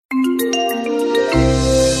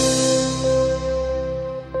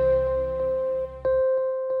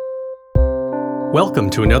Welcome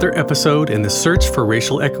to another episode in the Search for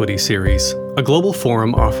Racial Equity series, a global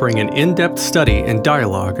forum offering an in-depth study and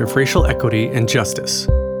dialogue of racial equity and justice.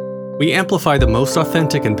 We amplify the most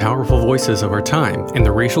authentic and powerful voices of our time in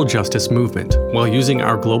the racial justice movement while using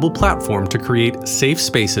our global platform to create safe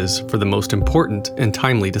spaces for the most important and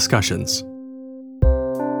timely discussions.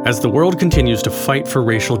 As the world continues to fight for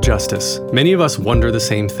racial justice, many of us wonder the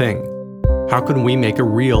same thing. How can we make a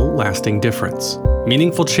real, lasting difference?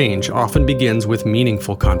 Meaningful change often begins with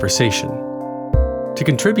meaningful conversation. To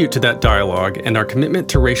contribute to that dialogue and our commitment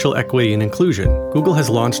to racial equity and inclusion, Google has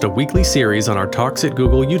launched a weekly series on our Talks at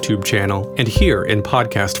Google YouTube channel and here in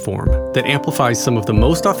podcast form that amplifies some of the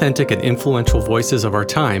most authentic and influential voices of our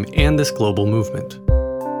time and this global movement.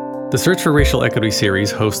 The Search for Racial Equity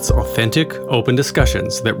series hosts authentic, open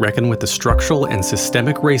discussions that reckon with the structural and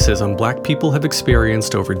systemic racism Black people have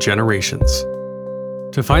experienced over generations.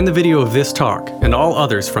 To find the video of this talk and all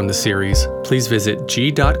others from the series, please visit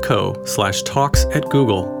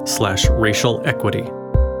g.co/talks@google/racial equity.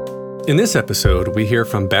 In this episode, we hear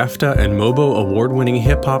from BAFTA and MOBO award-winning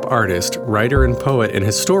hip-hop artist, writer and poet and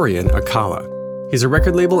historian Akala. He's a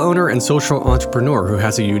record label owner and social entrepreneur who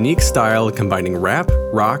has a unique style combining rap,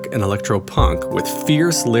 rock, and electro-punk with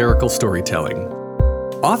fierce lyrical storytelling.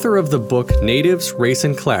 Author of the book Natives, Race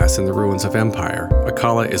and Class in the Ruins of Empire,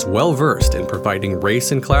 Akala is well-versed in providing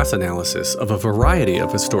race and class analysis of a variety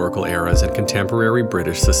of historical eras in contemporary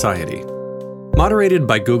British society. Moderated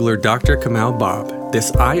by Googler Dr. Kamal Bob,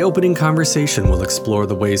 this eye-opening conversation will explore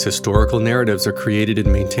the ways historical narratives are created and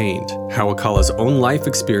maintained, how Akala's own life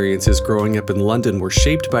experiences growing up in London were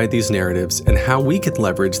shaped by these narratives, and how we can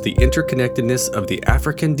leverage the interconnectedness of the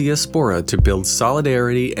African diaspora to build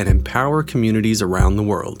solidarity and empower communities around the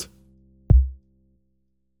world.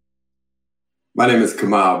 My name is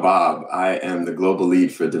Kamal Bob. I am the Global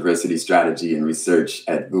Lead for Diversity Strategy and Research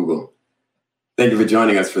at Google. Thank you for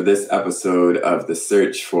joining us for this episode of the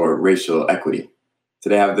Search for Racial Equity.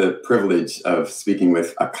 Today I have the privilege of speaking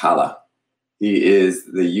with Akala. He is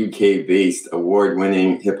the UK-based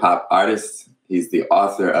award-winning hip-hop artist. He's the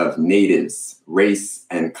author of Natives, Race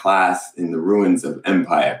and Class in the Ruins of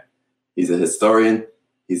Empire. He's a historian,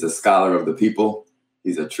 he's a scholar of the people,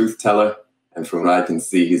 he's a truth teller, and from what I can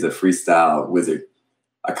see, he's a freestyle wizard.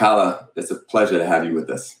 Akala, it's a pleasure to have you with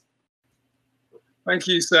us. Thank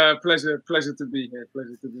you, sir. Pleasure to be here.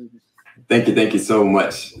 Thank you so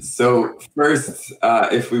much. So first,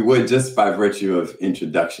 if we would, just by virtue of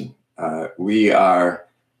introduction, we are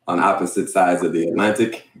on opposite sides of the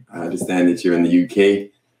Atlantic. I understand that you're in the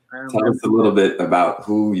UK. Tell us a little bit about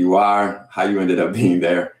who you are, how you ended up being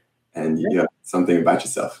there, and something about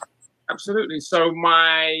yourself. Absolutely. So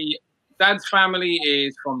my dad's family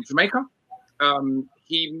is from Jamaica.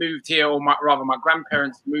 He moved here, or my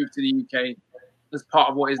grandparents moved to the UK as part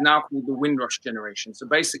of what is now called the Windrush generation. So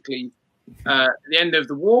basically, at the end of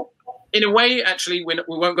the war, in a way, actually, we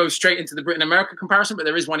won't go straight into the Britain-America comparison, but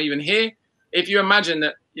there is one even here. If you imagine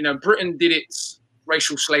that, Britain did its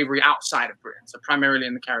racial slavery outside of Britain, so primarily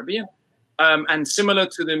in the Caribbean, and similar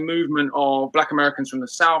to the movement of Black Americans from the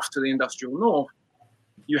South to the industrial North,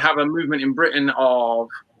 you have a movement in Britain of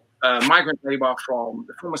migrant labor from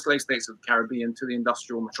the former slave states of the Caribbean to the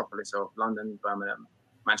industrial metropolis of London, Birmingham,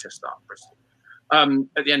 Manchester, Bristol.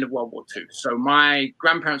 At the end of World War II. So my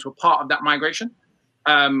grandparents were part of that migration.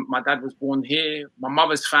 My dad was born here. My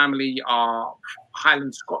mother's family are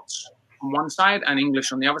Highland Scots on one side and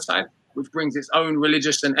English on the other side, which brings its own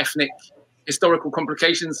religious and ethnic historical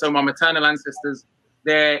complications. So my maternal ancestors,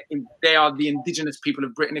 they are the indigenous people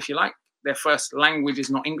of Britain, if you like. Their first language is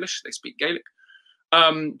not English. They speak Gaelic.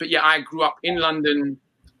 But yeah, I grew up in London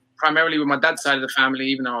primarily with my dad's side of the family,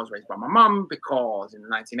 even though I was raised by my mum, because in the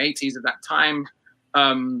 1980s at that time,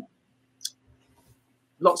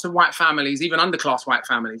 lots of white families, even underclass white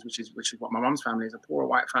families, which is what my mum's family is, a poorer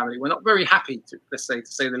white family, were not very happy, to say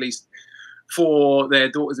the least, for their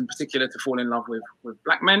daughters in particular to fall in love with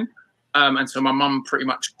Black men. And so my mum pretty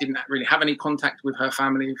much didn't really have any contact with her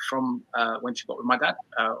family from when she got with my dad,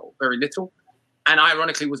 very little. And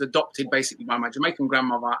ironically was adopted basically by my Jamaican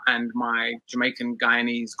grandmother and my Jamaican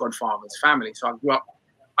Guyanese godfather's family. So I grew up,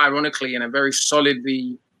 ironically, in a very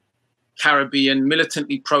solidly Caribbean,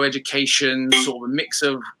 militantly pro-education, sort of a mix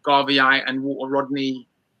of Garveyite and Walter Rodney.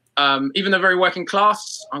 Even though very working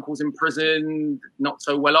class, uncle's in prison, not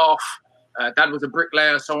so well off. Dad was a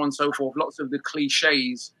bricklayer, so on and so forth. Lots of the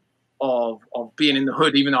cliches of being in the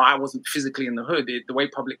hood, even though I wasn't physically in the hood. The way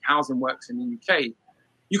public housing works in the UK,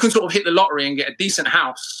 you can sort of hit the lottery and get a decent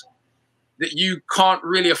house that you can't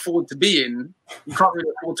really afford to be in. You can't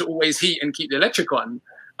really afford to always heat and keep the electric on.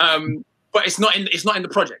 but it's not in the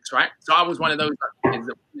projects, right? So I was one of those kids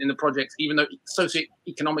that in the projects, even though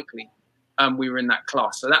socioeconomically we were in that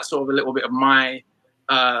class. So that's sort of a little bit of my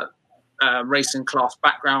race and class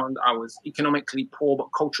background. I was economically poor but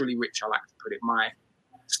culturally rich, I like to put it. My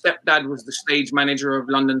stepdad was the stage manager of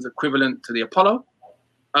London's equivalent to the Apollo,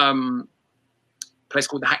 place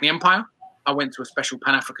called the Hackney Empire. I went to a special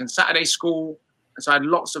Pan-African Saturday school, and so I had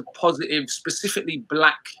lots of positive, specifically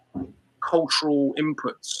Black cultural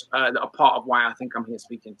inputs that are part of why I think I'm here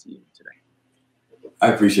speaking to you today. I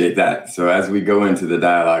appreciate that. So as we go into the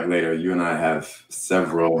dialogue later, you and I have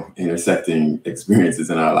several intersecting experiences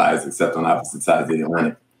in our lives, except on opposite sides of the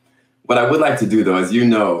Atlantic. What I would like to do, though, as you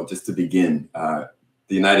know, just to begin, the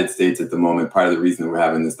United States at the moment, part of the reason that we're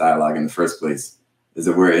having this dialogue in the first place is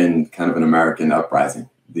that we're in kind of an American uprising.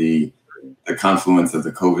 The confluence of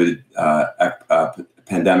the COVID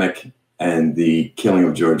pandemic and the killing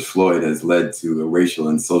of George Floyd has led to a racial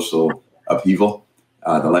and social upheaval,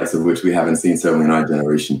 the likes of which we haven't seen certainly in our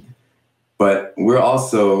generation. But we're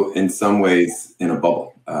also in some ways in a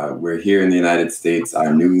bubble. We're here in the United States.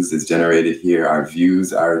 Our news is generated here. Our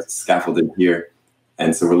views are scaffolded here.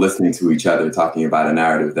 And so we're listening to each other talking about a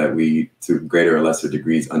narrative that we, to greater or lesser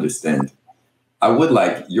degrees, understand. I would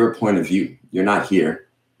like your point of view. You're not here.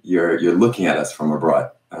 You're looking at us from abroad.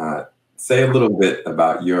 Say a little bit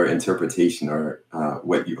about your interpretation or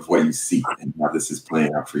what you see and how this is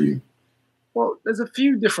playing out for you. Well, there's a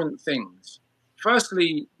few different things.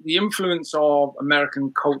 Firstly, the influence of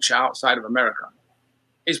American culture outside of America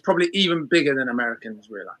is probably even bigger than Americans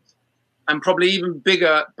realize. And probably even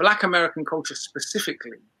bigger, Black American culture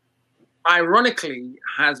specifically, ironically,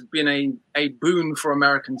 has been a boon for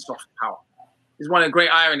American soft power. It's one of the great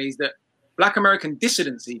ironies that Black American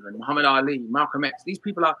dissidents, even Muhammad Ali, Malcolm X, these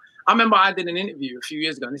people are. I remember I did an interview a few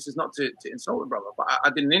years ago, and this is not to insult a brother, but I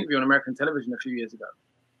did an interview on American television a few years ago.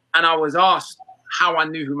 And I was asked how I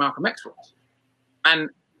knew who Malcolm X was. And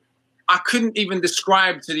I couldn't even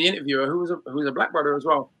describe to the interviewer, who was a Black brother as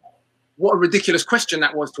well, what a ridiculous question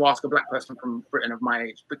that was to ask a Black person from Britain of my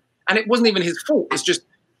age. And it wasn't even his fault. It's just,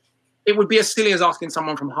 it would be as silly as asking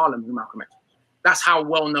someone from Harlem who Malcolm X was. That's how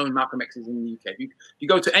well-known Malcolm X is in the UK. If you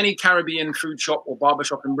go to any Caribbean food shop or barber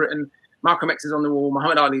shop in Britain, Malcolm X is on the wall,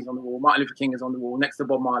 Muhammad Ali is on the wall, Martin Luther King is on the wall, next to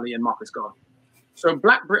Bob Marley and Marcus Garvey. So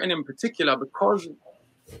Black Britain in particular, because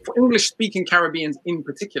for English-speaking Caribbeans in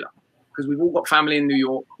particular, because we've all got family in New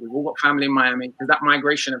York, we've all got family in Miami, because that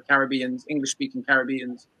migration of Caribbeans, English-speaking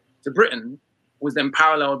Caribbeans to Britain was then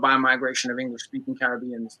paralleled by a migration of English-speaking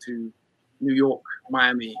Caribbeans to New York,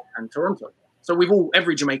 Miami, and Toronto. So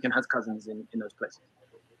every Jamaican has cousins in those places.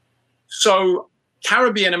 So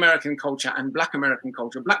Caribbean American culture and Black American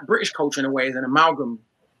culture, Black British culture in a way is an amalgam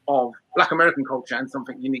of Black American culture and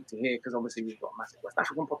something unique to here, because obviously we've got a massive West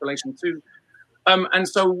African population too. And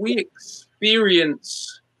so we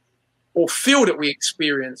experience or feel that we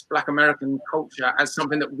experience Black American culture as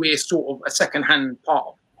something that we're sort of a secondhand part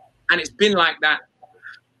of. And it's been like that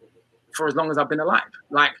for as long as I've been alive.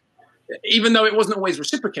 Like, even though it wasn't always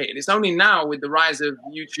reciprocated, it's only now with the rise of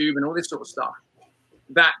YouTube and all this sort of stuff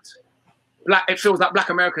that it feels like Black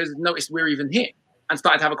America has noticed we're even here and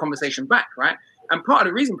started to have a conversation back, right? And part of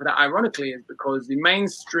the reason for that, ironically, is because the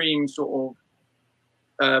mainstream sort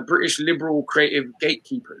of British liberal creative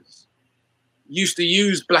gatekeepers used to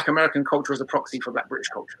use Black American culture as a proxy for Black British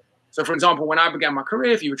culture. So, for example, when I began my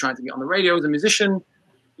career, if you were trying to get on the radio as a musician,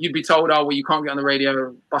 you'd be told, oh, well, you can't get on the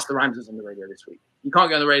radio, Busta Rhymes is on the radio this week. You can't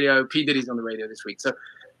get on the radio, P. Diddy's on the radio this week. So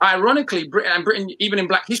ironically, Britain, even in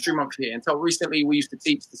Black History Month here, until recently, we used to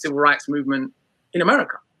teach the civil rights movement in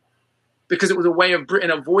America because it was a way of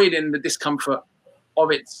Britain avoiding the discomfort of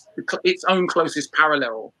its own closest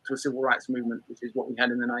parallel to a civil rights movement, which is what we had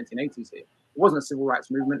in the 1980s here. It wasn't a civil rights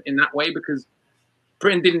movement in that way because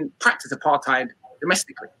Britain didn't practice apartheid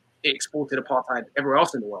domestically. It exported apartheid everywhere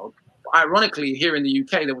else in the world. But ironically, here in the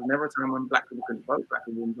UK, there was never a time when Black people couldn't vote. Black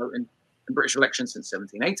people didn't vote in British elections since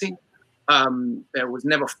 1780. There was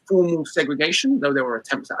never formal segregation, though there were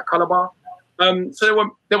attempts at a colour bar. So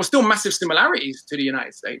there were still massive similarities to the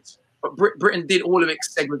United States, but Britain did all of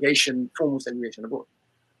its segregation, formal segregation abroad.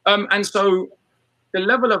 And so the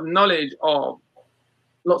level of knowledge of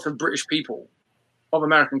lots of British people of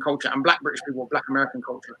American culture and Black British people of Black American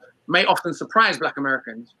culture may often surprise Black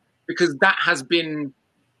Americans because that has been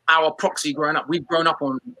our proxy growing up. We've grown up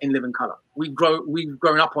in Living Colour. We've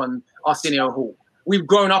grown up on Arsenio Hall. We've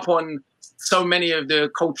grown up on so many of the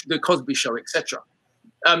Cosby Show, etc.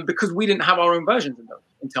 Because we didn't have our own versions of those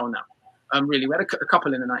until now. Really, we had a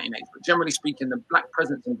couple in the 1980s, but generally speaking, the Black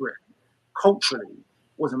presence in Britain culturally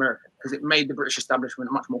was American because it made the British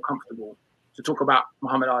establishment much more comfortable to talk about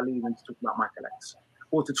Muhammad Ali than to talk about Michael X.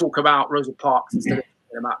 or to talk about Rosa Parks instead of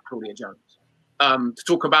talking about Claudia Jones, to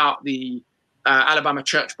talk about the Alabama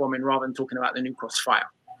church bombing rather than talking about the New Cross fire.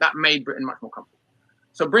 That made Britain much more comfortable.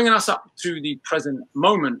 So bringing us up to the present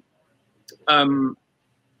moment,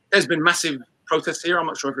 there's been massive protests here. I'm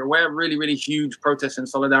not sure if you're aware, really, really huge protests in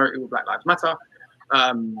solidarity with Black Lives Matter,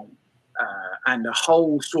 and a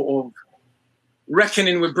whole sort of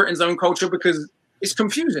reckoning with Britain's own culture, because it's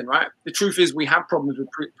confusing, right? The truth is we have problems with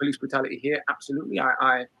police brutality here, absolutely.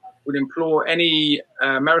 I would implore any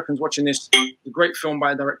Americans watching this, a great film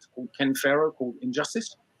by a director called Ken Farrow called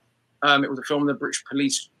Injustice. It was a film the British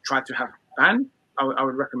police tried to have banned. I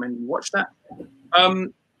would recommend you watch that.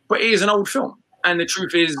 But it is an old film. And the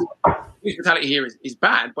truth is, police brutality here is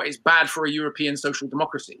bad, but it's bad for a European social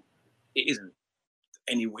democracy. It isn't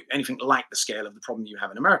anything like the scale of the problem you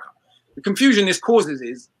have in America. The confusion this causes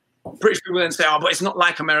is British people then say, oh, but it's not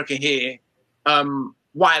like America here.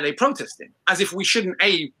 Why are they protesting? As if we shouldn't,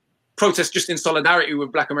 protest just in solidarity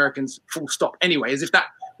with Black Americans, full stop anyway, as if that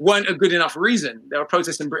weren't a good enough reason. There are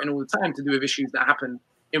protests in Britain all the time to do with issues that happen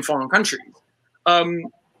in foreign countries.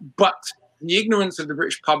 But the ignorance of the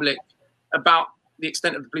British public about the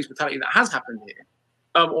extent of the police brutality that has happened here,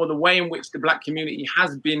 or the way in which the Black community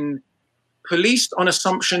has been policed on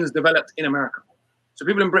assumptions developed in America. So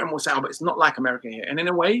people in Britain will say, oh, but it's not like America here. And in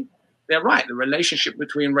a way, they're right. The relationship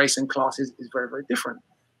between race and class is very, very different.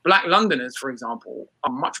 Black Londoners, for example,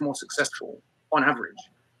 are much more successful on average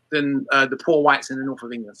than the poor whites in the north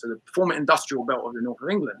of England. So the former industrial belt of the north of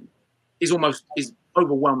England is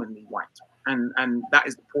overwhelmingly white. And that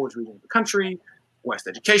is the poorest region of the country, worst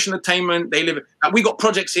education attainment. We got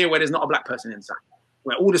projects here where there's not a Black person inside,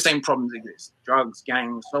 where all the same problems exist, drugs,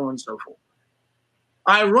 gangs, so on and so forth.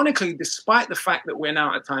 Ironically, despite the fact that we're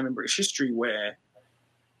now at a time in British history where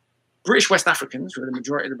British West Africans, who are the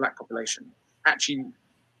majority of the Black population, actually,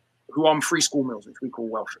 who are on free school meals, which we call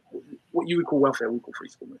welfare, what you would call welfare, we call free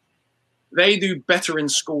school meals, they do better in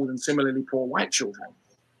school than similarly poor white children.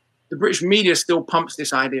 The British media still pumps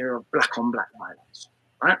this idea of Black on Black violence,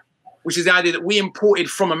 right? Which is the idea that we imported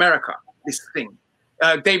from America, this thing.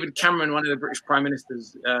 David Cameron, one of the British prime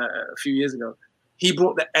ministers a few years ago, he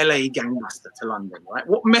brought the LA gangbuster to London, right?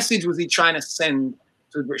 What message was he trying to send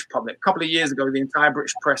to the British public? A couple of years ago, the entire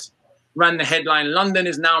British press ran the headline, London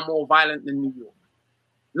is now more violent than New York.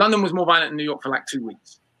 London was more violent than New York for like 2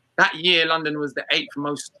 weeks. That year, London was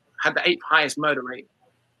had the 8th highest murder rate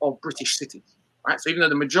of British cities, right? So even though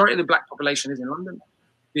the majority of the Black population is in London,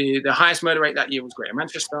 the highest murder rate that year was Greater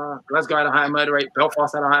Manchester, Glasgow had a higher murder rate,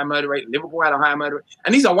 Belfast had a higher murder rate, Liverpool had a higher murder rate.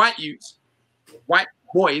 And these are white youths, white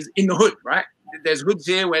boys in the hood, right? There's hoods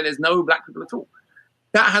here where there's no Black people at all.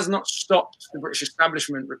 That has not stopped the British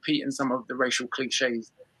establishment repeating some of the racial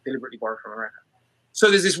cliches deliberately borrowed from America. So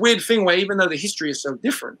there's this weird thing where even though the history is so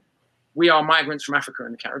different, we are migrants from Africa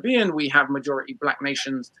and the Caribbean. We have majority Black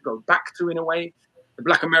nations to go back to in a way. The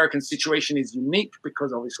Black American situation is unique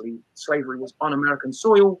because obviously slavery was on American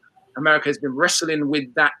soil. America has been wrestling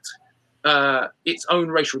with that, its own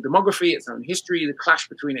racial demography, its own history, the clash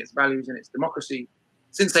between its values and its democracy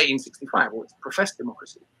since 1865, or its professed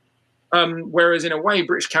democracy. Whereas in a way,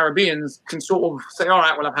 British Caribbeans can sort of say, all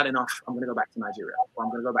right, well, I've had enough. I'm going to go back to Nigeria, or I'm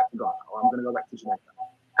going to go back to Ghana, or I'm going to go back to Jamaica.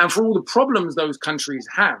 And for all the problems those countries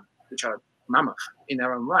have, which are mammoth in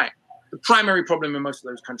their own right, the primary problem in most of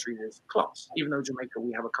those countries is class. Even though Jamaica,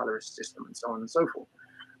 we have a colorist system and so on and so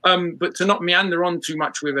forth. But to not meander on too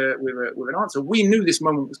much with an answer, we knew this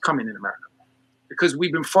moment was coming in America because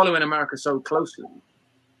we've been following America so closely.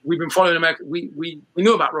 We've been following America. We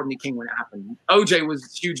knew about Rodney King when it happened. OJ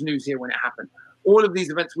was huge news here when it happened. All of these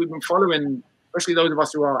events we've been following, especially those of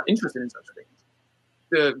us who are interested in such things.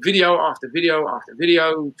 The video after video after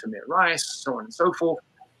video, Tamir Rice, so on and so forth.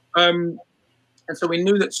 And so we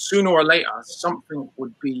knew that sooner or later, something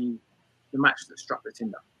would be the match that struck the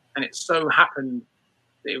tinder. And it so happened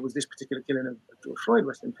that it was this particular killing of George Floyd,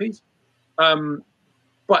 rest in peace.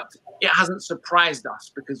 But it hasn't surprised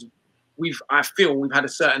us because I feel we've had a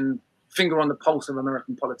certain finger on the pulse of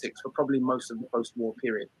American politics for probably most of the post-war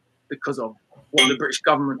period because of what the British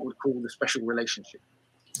government would call the special relationship.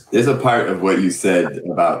 There's a part of what you said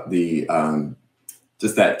about the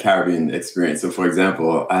just that Caribbean experience. So, for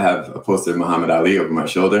example, I have a poster of Muhammad Ali over my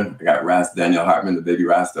shoulder. I got Daniel Hartman, the baby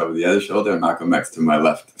Rasta, over the other shoulder, and Malcolm X to my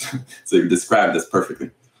left. So you described this perfectly.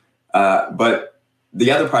 But the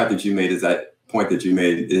other part that you made is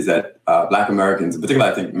that Black Americans, in particular,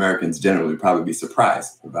 I think Americans generally, would probably be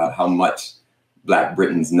surprised about how much Black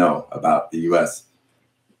Britons know about the U.S.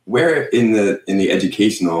 Where in the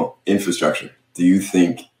educational infrastructure do you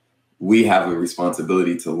think we have a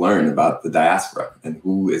responsibility to learn about the diaspora and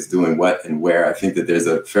who is doing what and where? I think that there's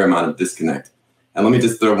a fair amount of disconnect And let me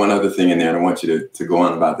just throw one other thing in there, and I want you to go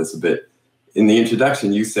on about this a bit. In the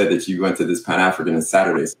introduction, you said that you went to this Pan-Africanist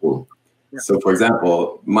Saturday school. Yeah. So, for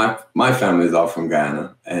example, my family is all from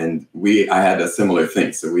Guyana, and I had a similar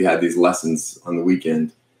thing. So we had these lessons on the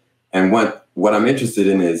weekend. And what I'm interested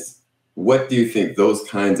in is, what do you think those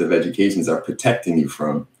kinds of educations are protecting you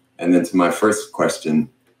from? And then to my first question,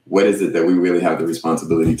 what is it that we really have the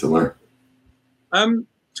responsibility to learn?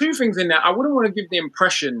 Two things in there. I wouldn't want to give the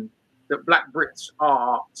impression that Black Brits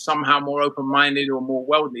are somehow more open-minded or more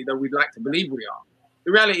worldly, though we'd like to believe we are.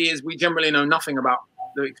 The reality is we generally know nothing about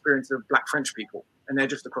the experience of Black French people, and they're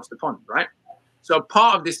just across the pond, right? So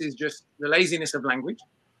part of this is just the laziness of language.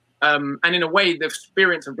 And in a way, the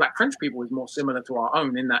experience of Black French people is more similar to our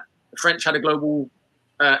own, in that the French had a global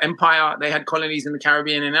empire. They had colonies in the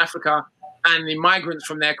Caribbean and Africa, and the migrants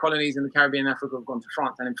from their colonies in the Caribbean and Africa have gone to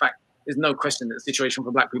France. And in fact, there's no question that the situation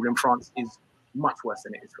for Black people in France is much worse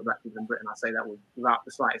than it is for Black people in Britain. I say that without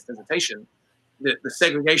the slightest hesitation. The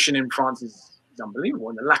segregation in France is unbelievable,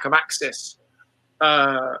 and the lack of access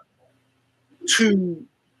to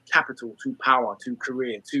capital, to power, to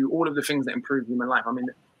career, to all of the things that improve human life. I mean,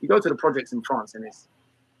 you go to the projects in France and it's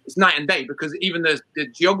night and day, because even the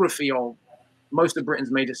geography of most of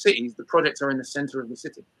Britain's major cities, the projects are in the center of the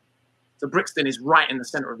city. So Brixton is right in the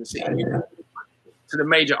center of the city. To the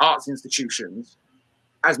major arts institutions,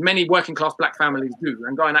 as many working class Black families do,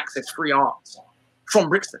 and go and access free arts from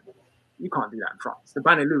Brixton. You can't do that in France. The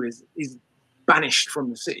banlieue is banished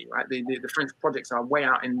from the city, right? The French projects are way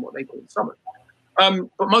out in what they call the suburbs.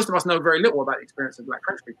 But most of us know very little about the experience of Black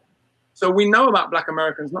French people. So we know about Black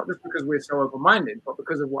Americans, not just because we're so open-minded, but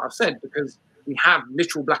because of what I've said, because we have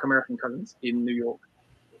literal Black American cousins in New York,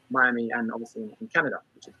 Miami, and obviously in Canada,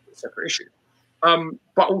 which is a separate issue.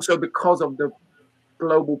 But also because of the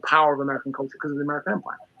global power of American culture, because of the American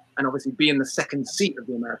Empire. And obviously being the second seat of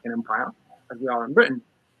the American Empire, as we are in Britain,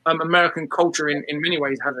 American culture in many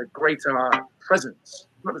ways has a greater presence,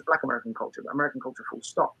 not just Black American culture, but American culture full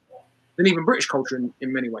stop, than even British culture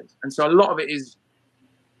in many ways. And so a lot of it is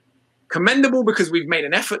commendable because we've made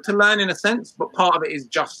an effort to learn in a sense, but part of it is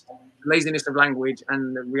just laziness of language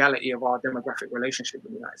and the reality of our demographic relationship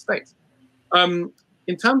with the United States.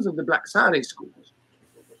 In terms of the Black Saturday schools,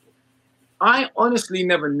 I honestly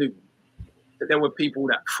never knew that there were people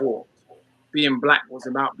that thought being Black was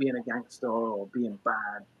about being a gangster or being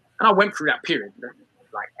bad. And I went through that period,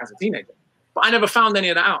 like as a teenager. But I never found any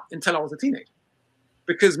of that out until I was a teenager.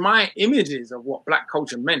 Because my images of what Black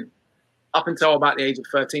culture meant up until about the age of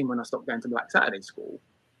 13, when I stopped going to Black Saturday school,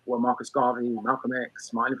 were Marcus Garvey, Malcolm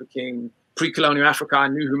X, Martin Luther King, pre-colonial Africa. I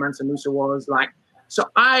knew who Mansa Musa was. So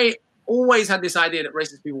I always had this idea that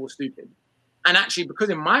racist people were stupid. And actually, because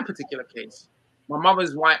in my particular case, my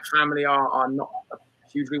mother's white family are not a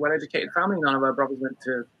hugely well-educated family. None of her brothers went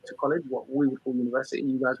to college, what we would call university,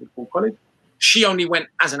 you guys would call college. She only went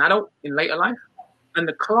as an adult in later life. And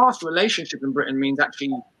the class relationship in Britain means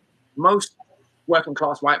actually most working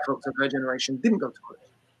class white folks of her generation didn't go to college.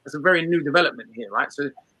 It's a very new development here, right? So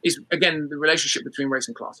it's, again, the relationship between race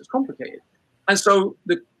and class is complicated. And so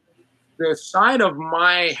the side of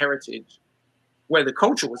my heritage where the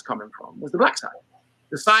culture was coming from was the Black side.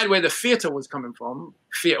 The side where the theatre was coming from,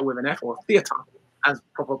 theatre with an F, or theatre, as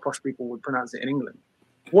proper posh people would pronounce it in England,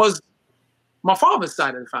 was my father's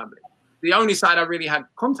side of the family. The only side I really had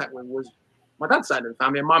contact with was my dad's side of the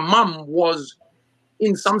family. And my mum was,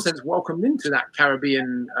 in some sense, welcomed into that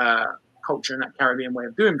Caribbean culture and that Caribbean way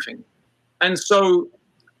of doing things. And so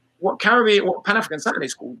what Pan-African Saturday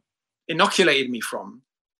School inoculated me from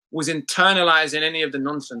was internalizing any of the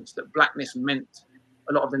nonsense that Blackness meant,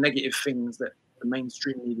 a lot of the negative things that the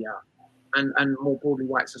mainstream media and more broadly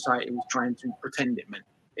white society was trying to pretend it meant.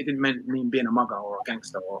 It didn't mean being a mugger or a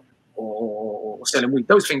gangster or selling weed.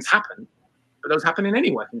 Those things happen, but those happen in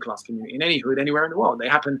any working class community, in any hood, anywhere in the world. They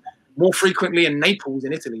happen more frequently in Naples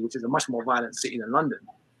in Italy, which is a much more violent city than London,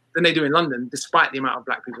 than they do in London, despite the amount of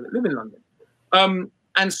Black people that live in London.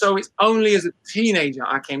 And so it's only as a teenager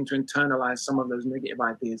I came to internalize some of those negative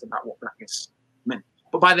ideas about what Blackness meant.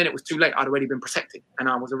 But by then it was too late. I'd already been protected and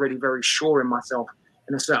I was already very sure in myself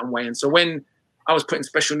in a certain way. And so when I was put in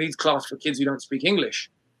special needs class for kids who don't speak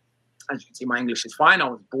English, as you can see, my English is fine. I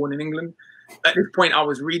was born in England. At this point, I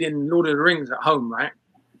was reading Lord of the Rings at home, right?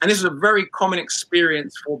 And this is a very common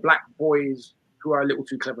experience for Black boys who are a little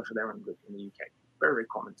too clever for their own good in the UK. Very, very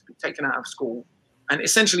common to be taken out of school and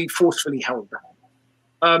essentially forcefully held back.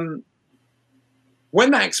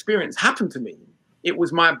 When that experience happened to me, it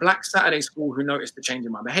was my Black Saturday School who noticed the change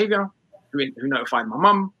in my behavior, who notified my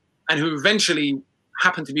mum, and who eventually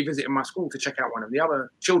happened to be visiting my school to check out one of the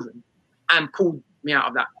other children and pulled me out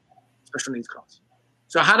of that special needs class.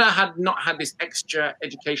 So had I not had this extra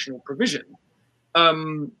educational provision,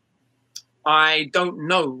 I don't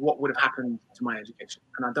know what would have happened to my education.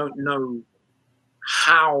 And I don't know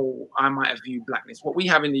how I might have viewed blackness. What we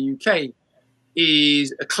have in the UK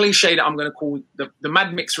is a cliche that I'm going to call the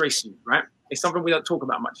mad mixed race youth, right? It's something we don't talk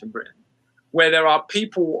about much in Britain, where there are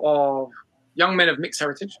people of young men of mixed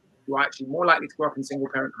heritage who are actually more likely to grow up in single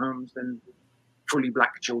parent homes than fully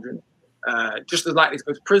black children, just as likely to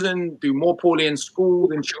go to prison, do more poorly in school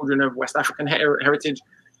than children of West African heritage.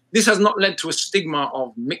 This has not led to a stigma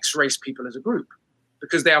of mixed race people as a group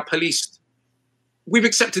because they are policed. We've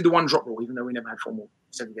accepted the one drop rule, even though we never had formal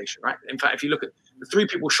segregation, right? In fact, if you look at the 3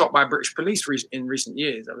 people shot by British police in recent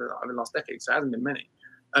years, over the last decade, so it hasn't been many,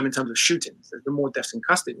 in terms of shootings. There's been more deaths in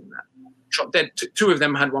custody than that. Shot dead, 2 of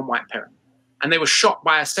them had one white parent. And they were shot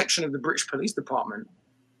by a section of the British Police Department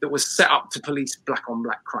that was set up to police black on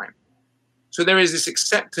black crime. So there is this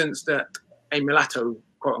acceptance that a mulatto,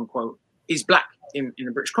 quote unquote, is black in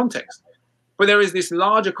the British context. But there is this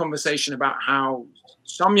larger conversation about how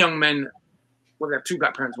some young men, whether they have 2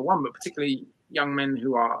 black parents or 1, but particularly young men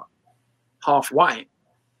who are half white,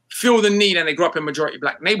 feel the need, and they grow up in majority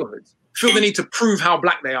black neighborhoods, feel the need to prove how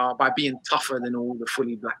black they are by being tougher than all the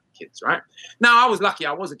fully black kids, right? Now, I was lucky.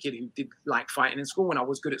 I was a kid who did like fighting in school and I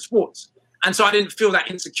was good at sports. And so I didn't feel that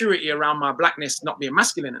insecurity around my blackness not being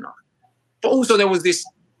masculine enough. But also there was this,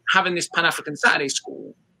 having this Pan-African Saturday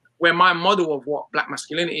school where my model of what black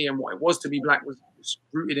masculinity and what it was to be black was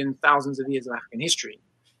rooted in thousands of years of African history.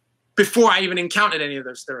 Before I even encountered any of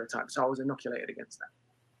those stereotypes, I was inoculated against that,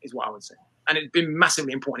 is what I would say. And it's been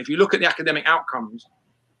massively important. If you look at the academic outcomes,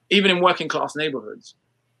 even in working class neighborhoods,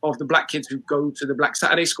 of the black kids who go to the Black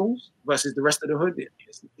Saturday schools versus the rest of the hood,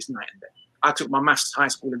 it's night and day. I took my maths high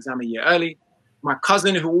school exam a year early. My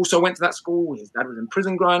cousin, who also went to that school, his dad was in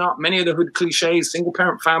prison growing up. Many of the hood cliches, single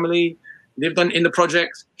parent family, lived in the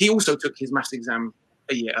projects. He also took his maths exam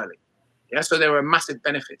a year early. Yeah, so there were massive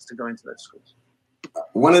benefits to going to those schools.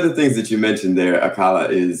 One of the things that you mentioned there, Akala,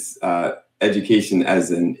 is education as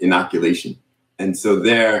an inoculation. And so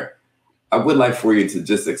there, I would like for you to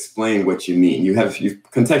just explain what you mean. You've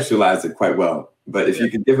contextualized it quite well, but if you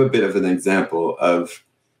could give a bit of an example of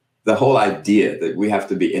the whole idea that we have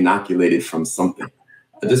to be inoculated from something.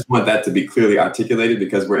 I just want that to be clearly articulated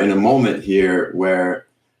because we're in a moment here where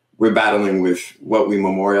we're battling with what we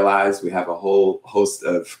memorialize. We have a whole host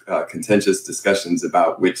of contentious discussions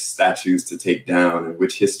about which statues to take down and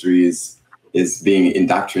which history is being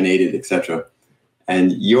indoctrinated, etc.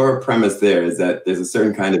 And your premise there is that there's a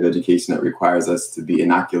certain kind of education that requires us to be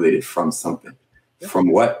inoculated from something.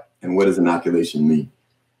 From what? And what does inoculation mean?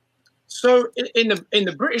 So in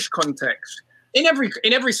the British context, in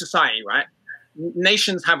every society, right,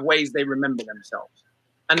 nations have ways they remember themselves.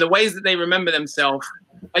 And the ways that they remember themselves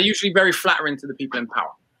are usually very flattering to the people in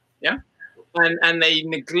power. Yeah. And they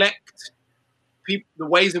neglect the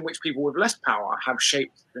ways in which people with less power have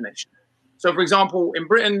shaped the nation. So, for example, in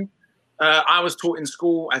Britain, I was taught in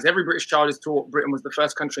school, as every British child is taught, Britain was the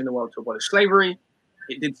first country in the world to abolish slavery.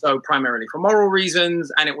 It did so primarily for moral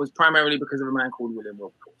reasons, and it was primarily because of a man called William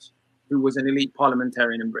Wilberforce, who was an elite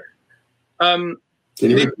parliamentarian in Britain. Can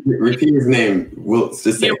you repeat his name? William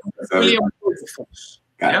Wilberforce.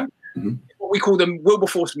 Yeah? Mm-hmm. What we call the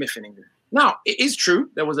Wilberforce myth in England. Now, it is true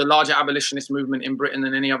there was a larger abolitionist movement in Britain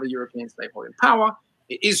than any other European slaveholding power.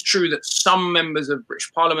 It is true that some members of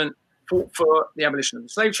British Parliament fought for the abolition of the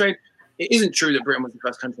slave trade. It isn't true that Britain was the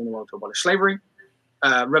first country in the world to abolish slavery.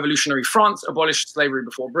 Revolutionary France abolished slavery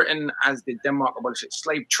before Britain, as did Denmark abolish its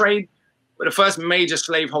slave trade. But the first major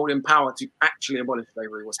slaveholding power to actually abolish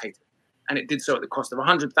slavery was Haiti. And it did so at the cost of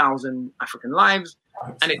 100,000 African lives.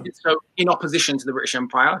 And it did so in opposition to the British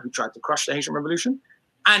Empire, who tried to crush the Haitian Revolution,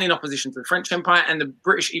 and in opposition to the French Empire. And the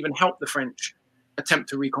British even helped the French attempt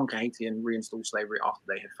to reconquer Haiti and reinstall slavery after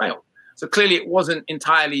they had failed. So clearly it wasn't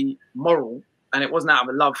entirely moral, and it wasn't out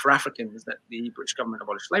of a love for Africans that the British government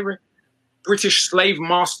abolished slavery. British slave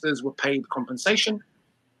masters were paid compensation.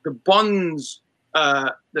 The bonds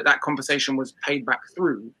that compensation was paid back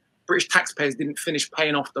through, British taxpayers didn't finish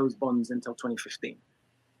paying off those bonds until 2015.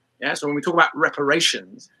 Yeah, so when we talk about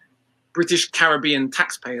reparations, British Caribbean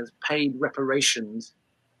taxpayers paid reparations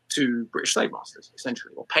to British slave masters,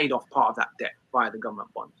 essentially, or paid off part of that debt via the government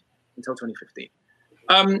bonds until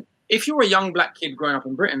 2015. If you're a young black kid growing up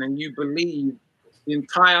in Britain and you believe the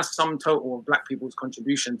entire sum total of black people's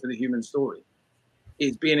contribution to the human story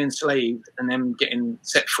is being enslaved and then getting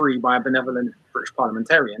set free by a benevolent British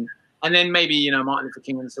parliamentarian, and then maybe, Martin Luther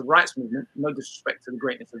King and the Civil Rights Movement, no disrespect to the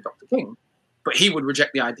greatness of Dr. King, but he would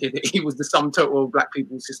reject the idea that he was the sum total of black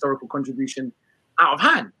people's historical contribution out of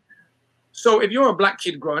hand. So if you're a black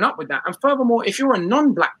kid growing up with that, and furthermore, if you're a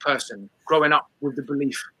non-black person growing up with the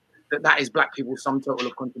belief that that is black people's sum total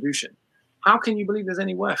of contribution, how can you believe there's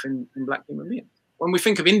any worth in black human beings? When we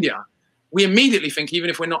think of India, we immediately think, even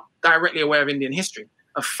if we're not directly aware of Indian history,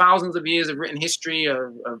 of thousands of years of written history,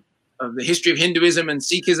 of the history of Hinduism and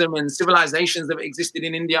Sikhism and civilizations that existed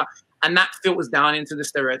in India. And that filters down into the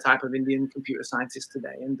stereotype of Indian computer scientists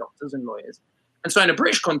today and doctors and lawyers. And so in a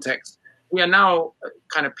British context, we are now at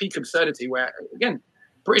kind of peak absurdity where, again,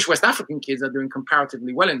 British West African kids are doing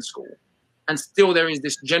comparatively well in school. And still there is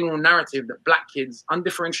this general narrative that black kids,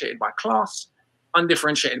 undifferentiated by class,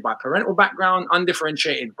 undifferentiated by parental background,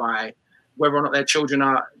 undifferentiated by whether or not their children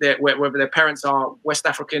are, whether their parents are West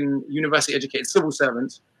African university educated civil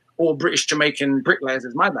servants or British Jamaican bricklayers,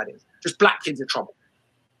 as my dad is, just black kids are trouble.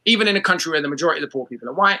 Even in a country where the majority of the poor people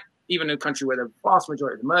are white, even in a country where the vast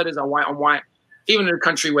majority of the murders are white on white, even in a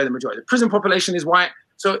country where the majority of the prison population is white.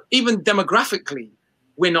 So even demographically,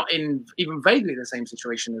 we're not in even vaguely the same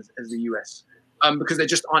situation as the US, because there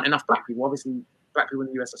just aren't enough black people. Obviously, black people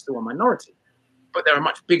in the US are still a minority, but they're a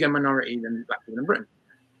much bigger minority than black people in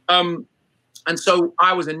Britain. And so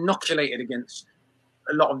I was inoculated against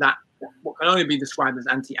a lot of that, what can only be described as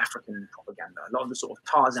anti-African propaganda, a lot of the sort of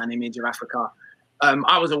Tarzan image of Africa.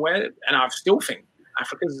 I was aware, and I still think,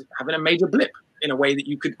 Africa's having a major blip in a way that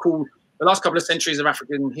you could call the last couple of centuries of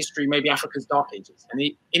African history maybe Africa's dark ages. And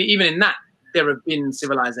even in that, there have been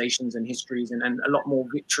civilizations and histories and a lot more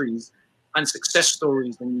victories and success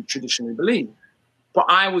stories than you traditionally believe. But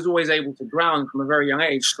I was always able to ground from a very young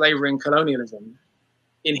age slavery and colonialism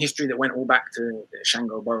in history that went all back to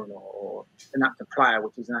Shango Bone or the Napa Playa,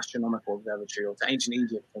 which is an astronomical observatory, or to ancient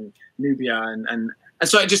Egypt and Nubia. And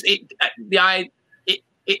so it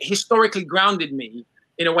historically grounded me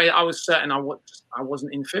in a way that I was certain I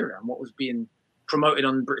wasn't inferior, and what was being promoted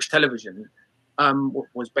on British television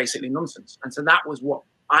was basically nonsense. And so that was what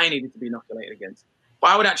I needed to be inoculated against.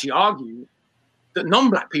 But I would actually argue that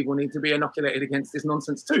non-black people need to be inoculated against this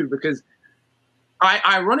nonsense too, because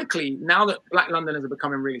ironically, now that black Londoners are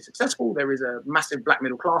becoming really successful, there is a massive black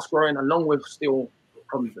middle class growing, along with still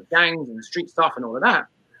problems with gangs and street stuff and all of that.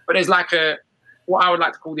 But there's like what I would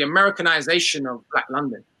like to call the Americanization of black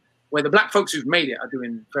London, where the black folks who've made it are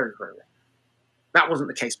doing very, very well. That wasn't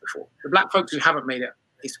the case before. The black folks who haven't made it,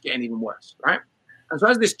 it's getting even worse, right? And so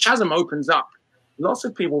as this chasm opens up, lots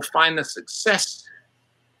of people find the success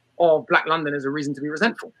of black London as a reason to be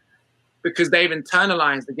resentful, because they've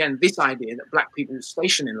internalized, again, this idea that black people's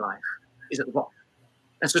station in life is at the bottom.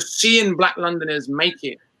 And so seeing black Londoners make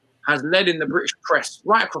it has led in the British press,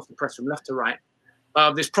 right across the press from left to right,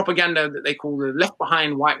 this propaganda that they call the left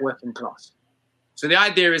behind white working class. So the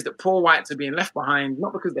idea is that poor whites are being left behind,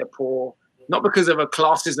 not because they're poor, not because of a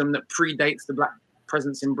classism that predates the black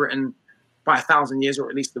presence in Britain by 1,000 years, or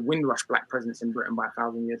at least the Windrush black presence in Britain by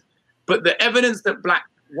 1,000 years. But the evidence that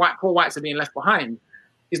poor whites are being left behind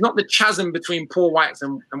is not the chasm between poor whites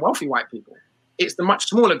and wealthy white people. It's the much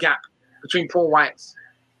smaller gap between poor whites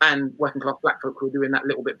and working class black folk who are doing that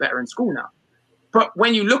little bit better in school now. But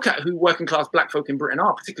when you look at who working class black folk in Britain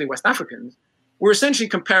are, particularly West Africans, we're essentially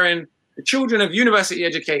comparing the children of university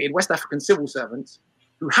educated West African civil servants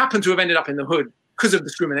who happen to have ended up in the hood because of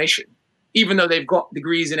discrimination, even though they've got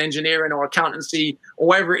degrees in engineering or accountancy or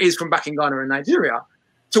wherever it is from back in Ghana and Nigeria,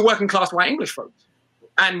 to working class white English folks.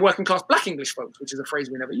 And working class black English folks, which is a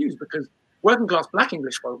phrase we never use, because working class black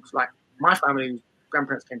English folks, like my family's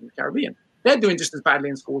grandparents came from the Caribbean, they're doing just as badly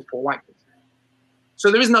in school as poor white kids.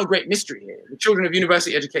 So there is no great mystery here. The children of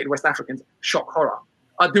university educated West Africans, shock horror,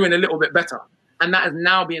 are doing a little bit better. And that is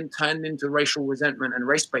now being turned into racial resentment and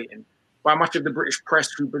race baiting by much of the British press,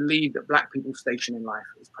 who believe that black people's station in life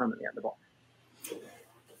is permanently at the bottom.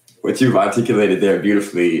 What you've articulated there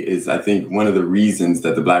beautifully is, I think, one of the reasons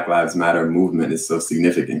that the Black Lives Matter movement is so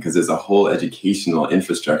significant, because there's a whole educational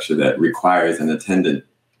infrastructure that requires an attendant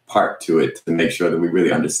part to it to make sure that we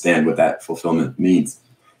really understand what that fulfillment means.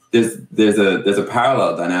 There's a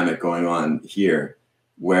parallel dynamic going on here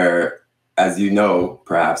where, as you know,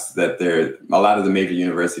 perhaps, that a lot of the major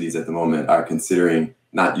universities at the moment are considering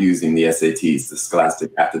not using the SATs, the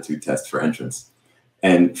Scholastic Aptitude Test, for entrance.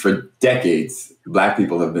 And for decades, Black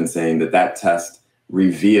people have been saying that test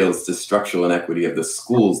reveals the structural inequity of the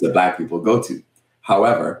schools that Black people go to.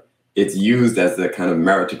 However, it's used as a kind of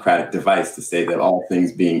meritocratic device to say that all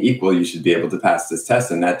things being equal, you should be able to pass this test,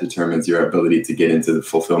 and that determines your ability to get into the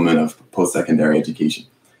fulfillment of post-secondary education.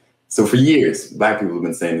 So for years, Black people have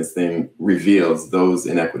been saying this thing reveals those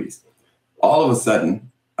inequities. All of a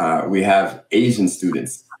sudden, we have Asian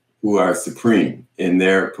students who are supreme in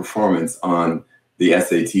their performance on the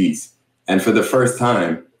SATs. And for the first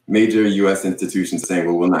time, major US institutions saying,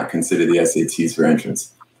 well, we'll not consider the SATs for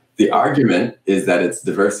entrance. The argument is that it's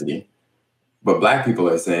diversity, but Black people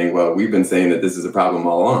are saying, well, we've been saying that this is a problem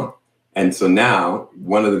all along. And so now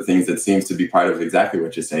one of the things that seems to be part of exactly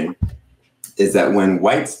what you're saying is that when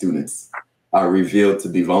white students are revealed to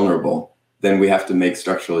be vulnerable, then we have to make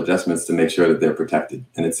structural adjustments to make sure that they're protected.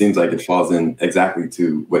 And it seems like it falls in exactly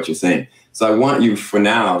to what you're saying. So I want you for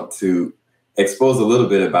now to expose a little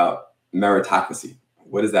bit about meritocracy.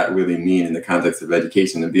 What does that really mean in the context of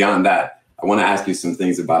education? And beyond that, I want to ask you some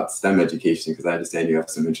things about STEM education, because I understand you have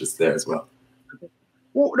some interest there as well.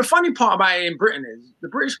 Well, the funny part about it in Britain is the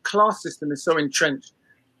British class system is so entrenched.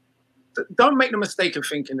 Don't make the mistake of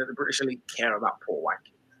thinking that the British elite care about poor white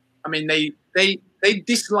kids. I mean, they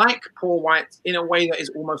dislike poor whites in a way that is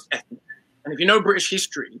almost ethnic. And if you know British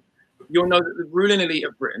history, you'll know that the ruling elite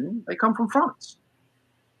of Britain, they come from France.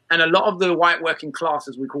 And a lot of the white working class,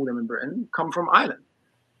 as we call them in Britain, come from Ireland,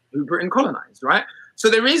 who Britain colonized, right? So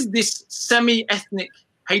there is this semi-ethnic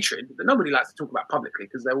hatred that nobody likes to talk about publicly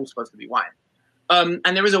because they're all supposed to be white. And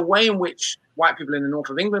there is a way in which white people in the north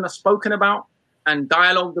of England are spoken about and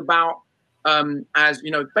dialogued about as,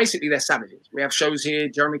 you know, basically they're savages. We have shows here,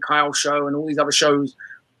 Jeremy Kyle's show and all these other shows,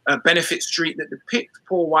 Benefit Street, that depict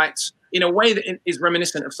poor whites in a way that is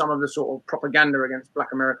reminiscent of some of the sort of propaganda against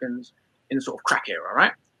Black Americans in the sort of crack era,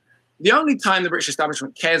 right? The only time the British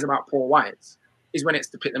establishment cares about poor whites is when it's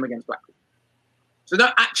to pit them against Black people. So they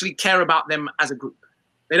don't actually care about them as a group.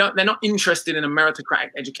 They're not interested in a meritocratic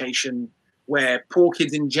education where poor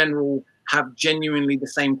kids in general have genuinely the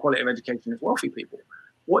same quality of education as wealthy people.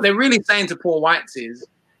 What they're really saying to poor whites is,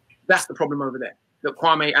 that's the problem over there, that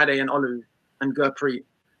Kwame, Ade, and Olu, and Gurpreet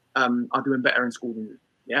are doing better in school than you.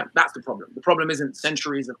 Yeah, that's the problem. The problem isn't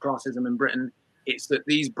centuries of classism in Britain. It's that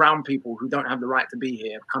these brown people who don't have the right to be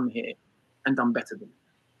here have come here and done better than you.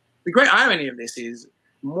 The great irony of this is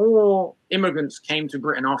more immigrants came to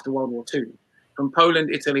Britain after World War II from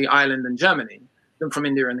Poland, Italy, Ireland, and Germany than from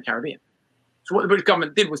India and the Caribbean. So what the British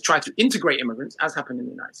government did was try to integrate immigrants, as happened in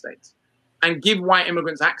the United States, and give white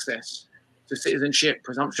immigrants access to citizenship,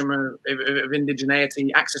 presumption of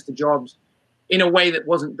indigeneity, access to jobs, in a way that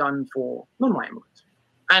wasn't done for non-white immigrants.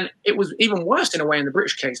 And it was even worse in a way in the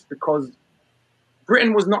British case, because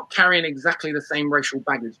Britain was not carrying exactly the same racial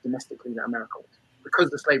baggage domestically that America was,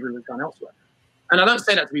 because the slavery was done elsewhere. And I don't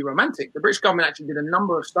say that to be romantic. The British government actually did a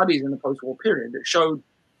number of studies in the post-war period that showed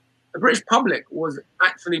the British public was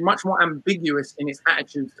actually much more ambiguous in its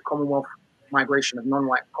attitudes to Commonwealth migration of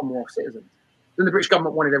non-white Commonwealth citizens than the British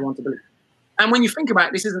government wanted everyone to believe. And when you think about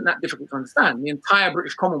it, this isn't that difficult to understand. The entire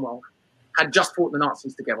British Commonwealth had just fought the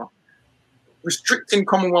Nazis together. Restricting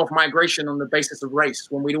Commonwealth migration on the basis of race,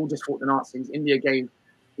 when we'd all just fought the Nazis, India gave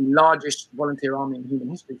the largest volunteer army in human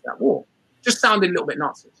history to that war, just sounded a little bit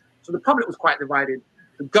Nazi. So the public was quite divided.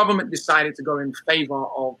 The government decided to go in favor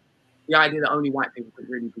of the idea that only white people could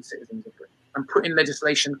really be citizens of Britain, and put in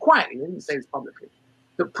legislation quietly, they didn't say this publicly,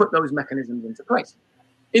 that put those mechanisms into place.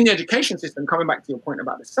 In the education system, coming back to your point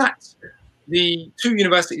about the SATs, the two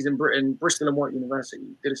universities in Britain, Bristol and Warwick University,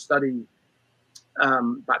 did a study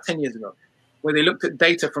about 10 years ago, where they looked at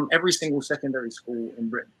data from every single secondary school in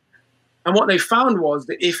Britain. And what they found was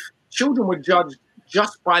that if children were judged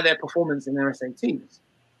just by their performance in their SATs,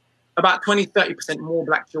 about 20-30% more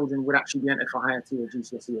Black children would actually be entered for higher tier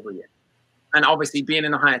GCSE every year. And obviously being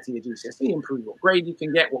in a higher tier GCSE improves what grade you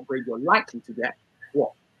can get, what grade you're likely to get,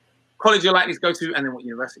 what college you're likely to go to, and then what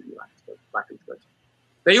university you're likely to go to.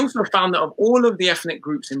 They also found that of all of the ethnic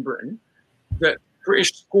groups in Britain, that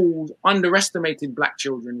British schools underestimated Black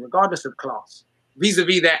children, regardless of class,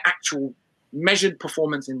 vis-a-vis their actual measured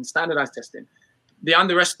performance in standardized testing. The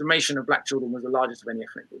underestimation of Black children was the largest of any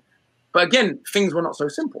ethnic group. But again, things were not so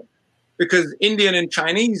simple, because Indian and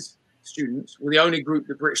Chinese students were the only group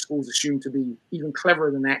that British schools assumed to be even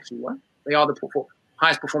cleverer than they actually were. They are the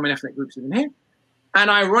highest performing ethnic groups even here.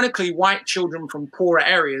 And ironically, white children from poorer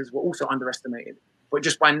areas were also underestimated, but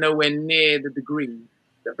just by nowhere near the degree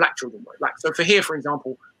that Black children were. Like, so for here, for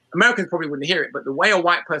example, Americans probably wouldn't hear it, but the way a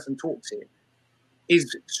white person talks here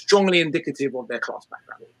is strongly indicative of their class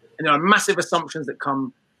background. And there are massive assumptions that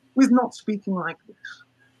come with not speaking like this.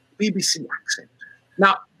 BBC accent.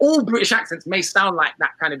 Now, all British accents may sound like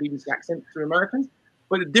that kind of BBC accent to Americans,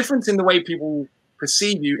 but the difference in the way people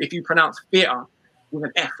perceive you, if you pronounce theatre with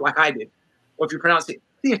an F like I did, or if you pronounce it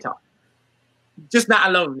theatre, just that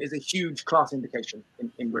alone is a huge class indication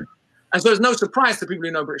in Britain. And so it's no surprise to people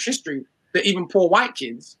who know British history that even poor white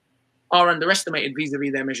kids are underestimated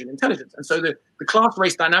vis-a-vis their measured intelligence. And so the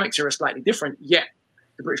class-race dynamics are slightly different, yet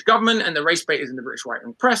the British government and the race baiters in the British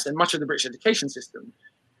right-wing press and much of the British education system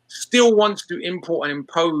still wants to import and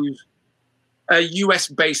impose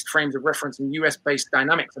US-based frames of reference and US-based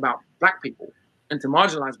dynamics about Black people and to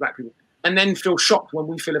marginalize Black people, and then feel shocked when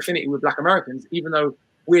we feel affinity with Black Americans, even though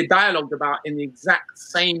we're dialogued about in the exact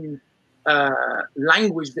same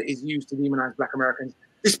language that is used to demonize Black Americans,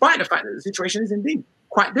 despite the fact that the situation is indeed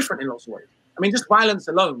quite different in lots of ways. I mean, just violence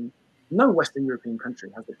alone, no Western European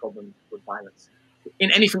country has the problem with violence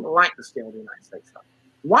in anything like the scale of the United States does.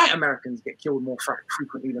 White Americans get killed more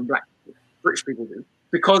frequently than Black people, British people do,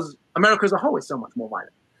 because America as a whole is so much more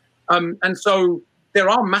violent. And so there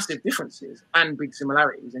are massive differences and big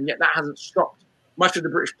similarities, and yet that hasn't stopped much of the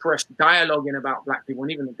British press dialoguing about Black people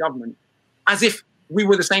and even the government as if we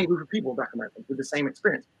were the same group of people, Black Americans, with the same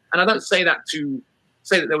experience. And I don't say that to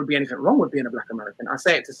say that there would be anything wrong with being a Black American. I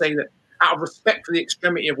say it to say that out of respect for the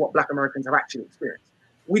extremity of what Black Americans have actually experienced,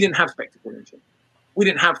 we didn't have spectacle lynching. We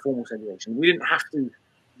didn't have formal segregation. We didn't have to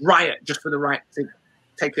riot just for the right to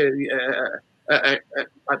take a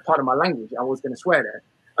part of my language. I was going to swear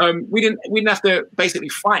there. We didn't have to basically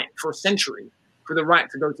fight for a century for the right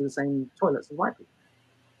to go to the same toilets as white people.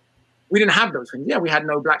 We didn't have those things. Yeah, we had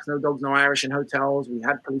no Blacks, no dogs, no Irish in hotels. We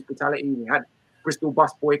had police brutality. We had Bristol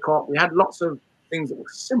bus boycott. We had lots of things that were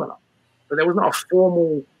similar. But there was not a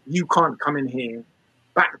formal, you can't come in here,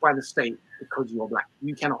 backed by the state because you're Black.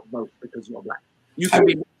 You cannot vote because you're Black. You can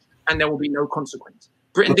be, and there will be no consequence.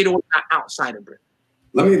 Britain did all that outside of Britain.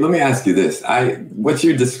 Let me ask you this. What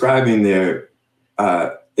you're describing there,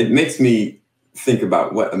 it makes me think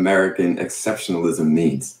about what American exceptionalism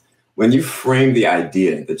means. When you frame the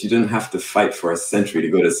idea that you didn't have to fight for a century to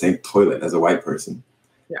go to the same toilet as a white person,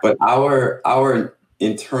 yeah. But our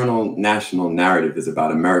internal national narrative is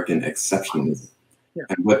about American exceptionalism, yeah.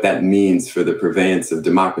 And what that means for the purveyance of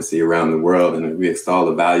democracy around the world, and we extol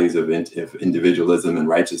the values of individualism and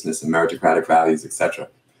righteousness and meritocratic values, etc.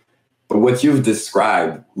 But what you've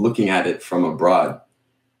described, looking at it from abroad,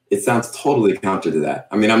 it sounds totally counter to that.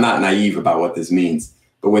 I mean, I'm not naive about what this means,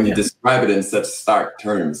 but when you describe it in such stark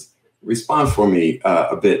terms, respond for me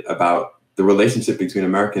a bit about the relationship between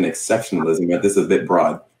American exceptionalism, but this is a bit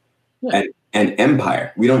broad, and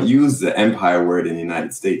empire. We don't use the empire word in the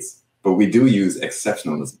United States, but we do use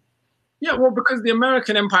exceptionalism. Yeah, well, because the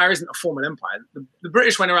American empire isn't a formal empire. The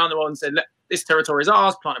British went around the world and said, this territory is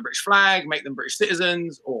ours, plant a British flag, make them British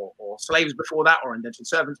citizens, or slaves before that, or indentured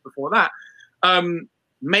servants before that.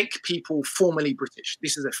 Make people formally British.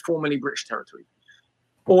 This is a formally British territory.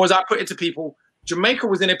 Or as I put it to people, Jamaica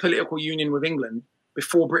was in a political union with England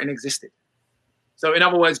before Britain existed. So in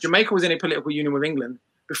other words, Jamaica was in a political union with England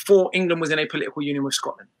before England was in a political union with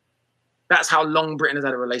Scotland. That's how long Britain has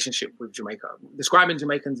had a relationship with Jamaica. Describing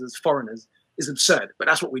Jamaicans as foreigners is absurd, but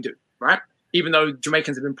that's what we do, right? Even though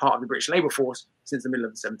Jamaicans have been part of the British labor force since the middle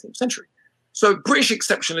of the 17th century. So British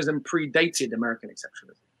exceptionalism predated American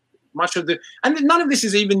exceptionalism. And none of this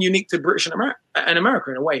is even unique to British and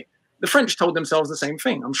America in a way. The French told themselves the same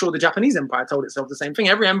thing. I'm sure the Japanese empire told itself the same thing.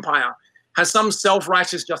 Every empire has some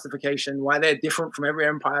self-righteous justification why they're different from every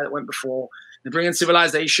empire that went before. They bring in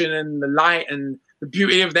civilization and the light and the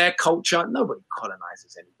beauty of their culture. Nobody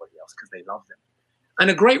colonizes anybody else because they love them. And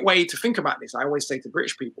a great way to think about this, I always say to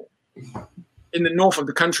British people, in the north of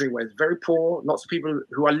the country where it's very poor, lots of people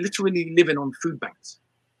who are literally living on food banks.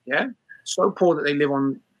 Yeah? So poor that they live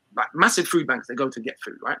on massive food banks they go to get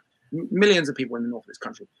food, right? Millions of people in the north of this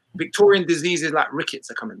country. Victorian diseases like rickets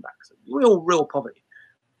are coming back. So real poverty.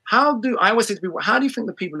 I always say to people, how do you think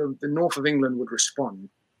the people of the north of England would respond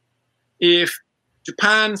if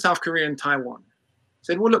Japan, South Korea, and Taiwan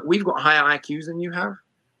said, well, look, we've got higher IQs than you have.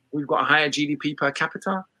 We've got a higher GDP per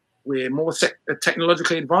capita. We're more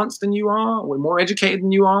technologically advanced than you are. We're more educated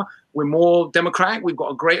than you are. We're more democratic. We've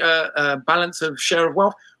got a greater balance of share of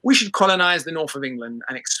wealth. We should colonize the north of England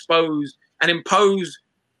and impose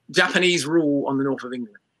Japanese rule on the north of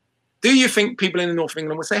England. Do you think people in the north of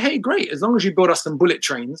England would say, hey, great, as long as you build us some bullet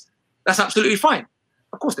trains, that's absolutely fine?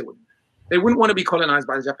 Of course they wouldn't. They wouldn't want to be colonized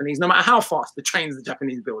by the Japanese, no matter how fast the trains the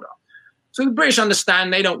Japanese build up. So the British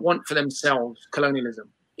understand they don't want for themselves colonialism,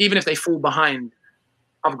 even if they fall behind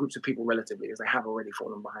other groups of people relatively, as they have already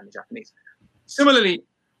fallen behind the Japanese. Similarly,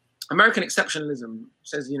 American exceptionalism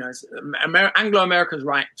says, Anglo-America's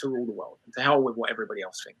right to rule the world, and to hell with what everybody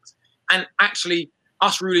else thinks. And actually,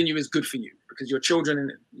 us ruling you is good for you because your children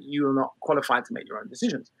and you are not qualified to make your own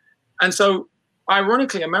decisions. And so,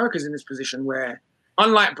 ironically, America's in this position where,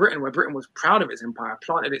 unlike Britain, where Britain was proud of its empire,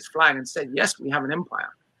 planted its flag and said, yes, we have an empire.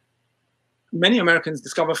 Many Americans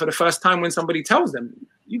discover for the first time when somebody tells them,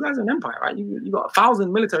 you guys are an empire, right? You got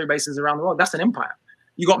 1,000 military bases around the world. That's an empire.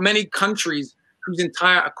 You got many countries whose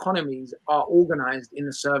entire economies are organized in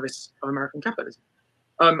the service of American capitalism.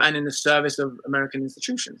 and in the service of American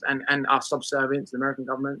institutions and our subservience, the American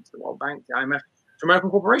government, the World Bank, the IMF, to American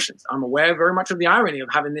corporations. I'm aware very much of the irony of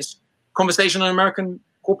having this conversation on an American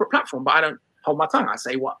corporate platform, but I don't hold my tongue. I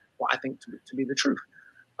say what I think to be the truth.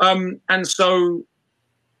 And so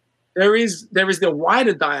there is the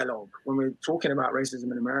wider dialogue when we're talking about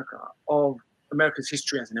racism in America of America's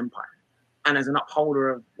history as an empire and as an upholder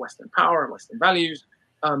of Western power and Western values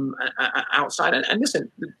outside. And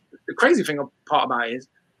listen, the crazy thing part about it is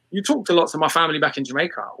you talk to lots of my family back in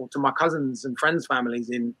Jamaica or to my cousins and friends' families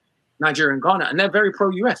in Nigeria and Ghana, and they're very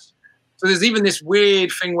pro-US. So there's even this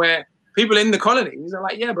weird thing where people in the colonies are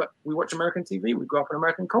like, yeah, but we watch American TV. We grew up in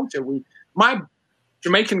American culture. My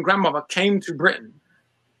Jamaican grandmother came to Britain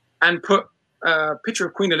and put a picture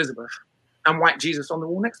of Queen Elizabeth and white Jesus on the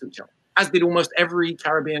wall next to each other, as did almost every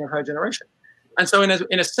Caribbean of her generation. And so in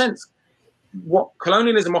a sense, what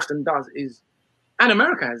colonialism often does is, and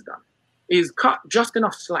America has done, is cut just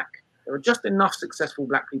enough slack. There are just enough successful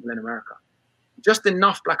black people in America, just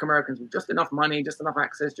enough black Americans with just enough money, just enough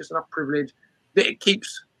access, just enough privilege, that it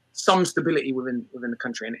keeps some stability within the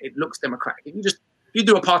country, and it looks democratic. If you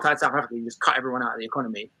do apartheid South Africa, you just cut everyone out of the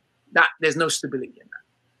economy. That there's no stability in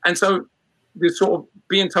that. And so this sort of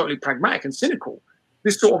being totally pragmatic and cynical,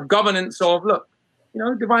 this sort of governance of, look,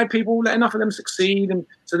 divide people, let enough of them succeed. And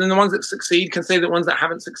so then the ones that succeed can say that ones that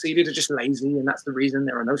haven't succeeded are just lazy. And that's the reason.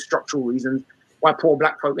 There are no structural reasons why poor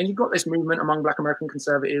black folk. And you've got this movement among black American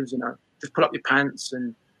conservatives, just pull up your pants.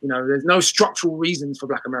 And, there's no structural reasons for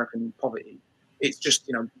black American poverty. It's just,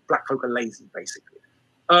 black folk are lazy, basically.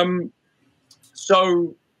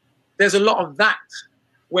 So there's a lot of that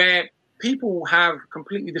where people have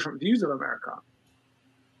completely different views of America,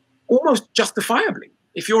 almost justifiably.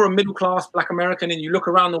 If you're a middle-class black American and you look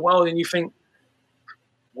around the world and you think,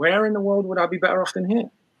 where in the world would I be better off than here?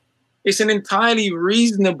 It's an entirely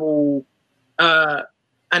reasonable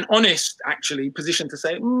and honest, actually, position to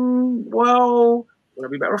say, well, would I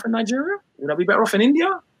be better off in Nigeria? Would I be better off in India?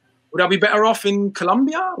 Would I be better off in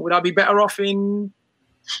Colombia? Would I be better off in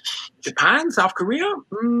Japan, South Korea?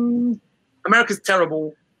 America's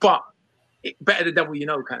terrible, but better the devil you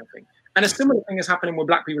know kind of thing. And a similar thing is happening with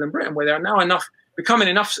black people in Britain, where there are now becoming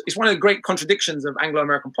enough. It's one of the great contradictions of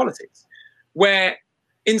Anglo-American politics, where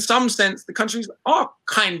in some sense the countries are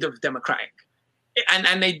kind of democratic.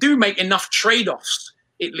 And they do make enough trade-offs,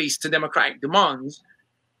 at least to democratic demands,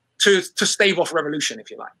 to stave off revolution, if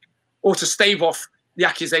you like, or to stave off the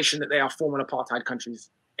accusation that they are former apartheid countries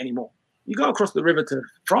anymore. You go across the river to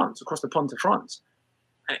France, across the pond to France,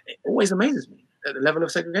 and it always amazes me at the level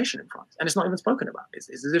of segregation in France. And it's not even spoken about. It's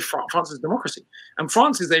as if France is democracy. And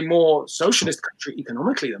France is a more socialist country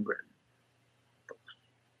economically than Britain. But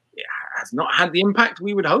it has not had the impact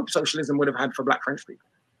we would hope socialism would have had for black French people.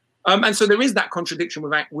 And so there is that contradiction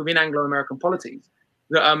within Anglo-American politics,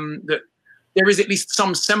 that there is at least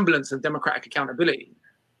some semblance of democratic accountability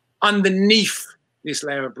underneath this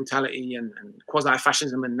layer of brutality and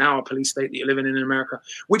quasi-fascism and now a police state that you're living in America,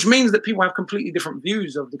 which means that people have completely different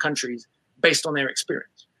views of the countries based on their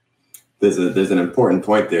experience. There's an important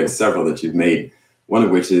point there, several that you've made. One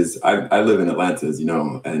of which is I live in Atlanta, as you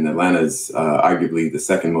know, and Atlanta is arguably the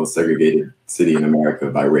second most segregated city in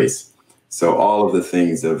America by race. So all of the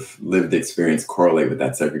things of lived experience correlate with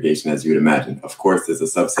that segregation, as you would imagine. Of course, there's a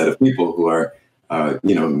subset of people who are,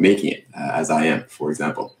 making it, as I am, for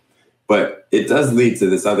example. But it does lead to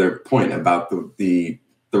this other point about the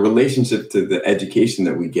relationship to the education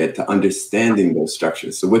that we get to understanding those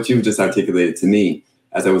structures. So what you've just articulated to me,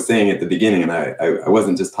 as I was saying at the beginning, and I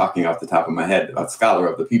wasn't just talking off the top of my head about scholar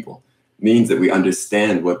of the people, means that we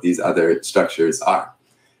understand what these other structures are.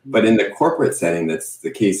 But in the corporate setting, that's the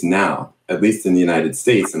case now, at least in the United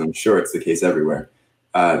States, and I'm sure it's the case everywhere,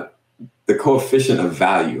 the coefficient of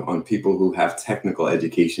value on people who have technical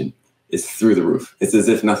education is through the roof. It's as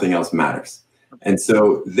if nothing else matters. And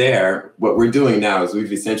so what we're doing now is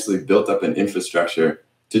we've essentially built up an infrastructure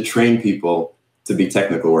to train people to be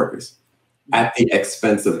technical workers at the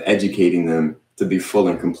expense of educating them to be full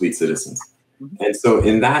and complete citizens. And so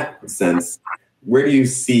in that sense, where do you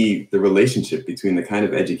see the relationship between the kind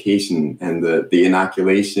of education and the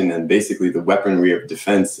inoculation and basically the weaponry of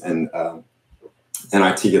defense and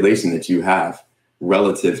articulation that you have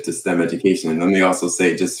relative to STEM education? And let me also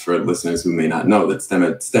say, just for listeners who may not know, that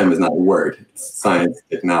STEM is not a word. It's science,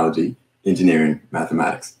 technology, engineering,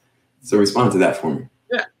 mathematics. So respond to that for me.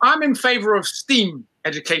 Yeah, I'm in favor of STEAM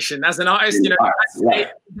education. As an artist,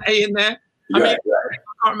 A in there. I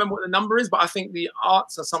can't remember what the number is, but I think the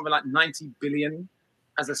arts are something like 90 billion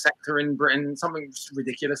as a sector in Britain, something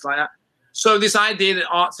ridiculous like that. So this idea that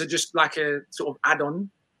arts are just like a sort of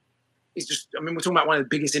add-on It's just, I mean, we're talking about one of the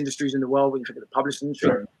biggest industries in the world when you think of the publishing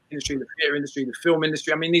industry, the theater industry, the film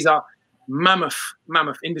industry. I mean, these are mammoth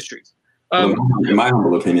industries. In my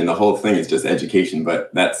humble opinion, the whole thing is just education.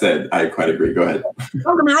 But that said, I quite agree. Go ahead.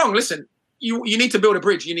 Don't get me wrong. Listen, you need to build a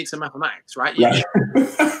bridge. You need some mathematics, right?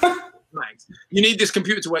 You need this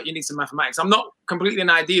computer to work. You need some mathematics. I'm not completely an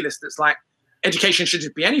idealist that's like education should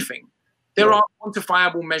just be anything. There are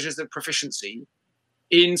quantifiable measures of proficiency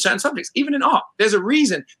in certain subjects, even in art. There's a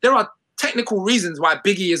reason. There are technical reasons why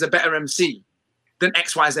Biggie is a better MC than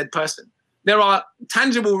XYZ person. There are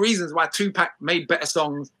tangible reasons why Tupac made better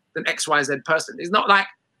songs than XYZ person. It's not like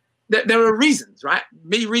there are reasons, right?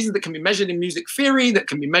 Reasons that can be measured in music theory, that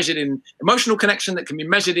can be measured in emotional connection, that can be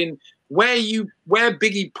measured in where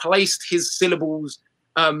Biggie placed his syllables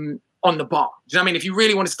on the bar. Do you know what I mean? If you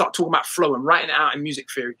really want to start talking about flow and writing it out in music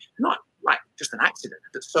theory, not like just an accident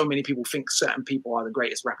that so many people think certain people are the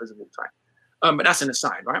greatest rappers of all time. But that's an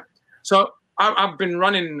aside, right? So I've been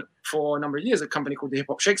running for a number of years a company called the Hip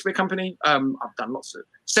Hop Shakespeare Company. I've done lots of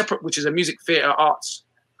separate, which is a music theater arts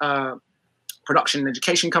production and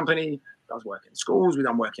education company. I was working in schools. We've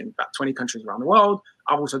done work in about 20 countries around the world.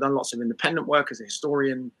 I've also done lots of independent work as a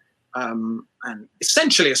historian and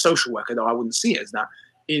essentially a social worker, though I wouldn't see it as that,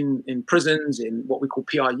 in prisons, in what we call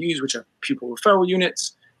PRUs, which are pupil referral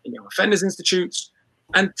units, in young offenders institutes,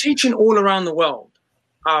 and teaching all around the world.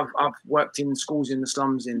 I've worked in schools in the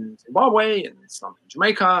slums in Zimbabwe, in the slums in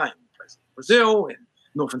Jamaica, in Brazil, in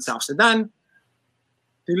North and South Sudan.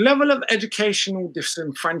 The level of educational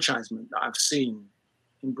disenfranchisement that I've seen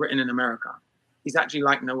in Britain and America is actually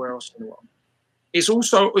like nowhere else in the world. It's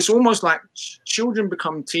almost like children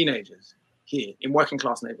become teenagers here in working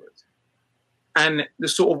class neighborhoods. And the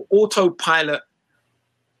sort of autopilot,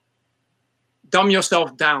 dumb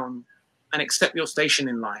yourself down and accept your station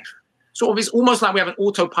in life. Sort of, it's almost like we have an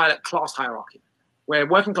autopilot class hierarchy where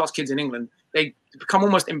working class kids in England, they become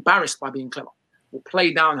almost embarrassed by being clever or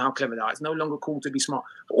play down how clever they are. It's no longer cool to be smart.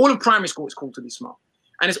 For all of primary school, it's cool to be smart.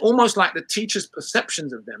 And it's almost like the teacher's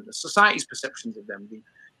perceptions of them, the society's perceptions of them,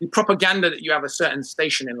 the propaganda that you have a certain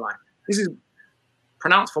station in life. This is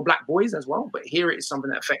pronounced for black boys as well, but here it is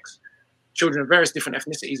something that affects children of various different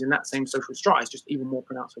ethnicities in that same social strata. It's just even more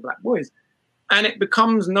pronounced for black boys. And it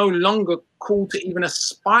becomes no longer cool to even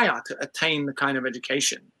aspire to attain the kind of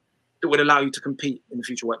education that would allow you to compete in the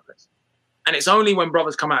future workplace. And it's only when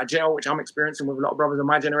brothers come out of jail, which I'm experiencing with a lot of brothers of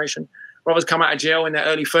my generation, brothers come out of jail in their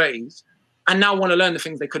early 30s and now want to learn the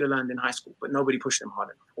things they could have learned in high school, but nobody pushed them hard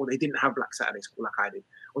enough, or they didn't have Black Saturday School like I did,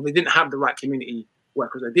 or they didn't have the right community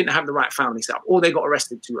workers, or they didn't have the right family setup, or they got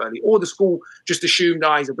arrested too early, or the school just assumed,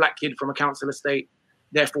 he's a black kid from a council estate,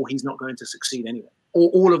 therefore he's not going to succeed anyway, or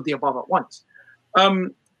all of the above at once.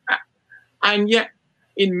 And yet,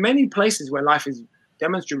 in many places where life is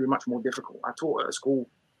demonstrably much more difficult, I taught at a school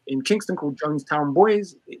in Kingston called Jonestown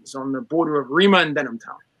Boys. It's on the border of Rima and Denham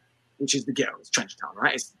Town, which is the ghetto. It's Trench Town,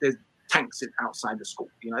 right? There's tanks outside the school,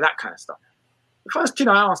 that kind of stuff. The first kid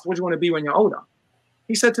I asked, what do you want to be when you're older?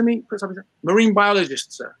 He said to me, marine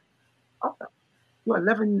biologist, sir. You're an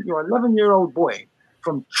 11-year-old boy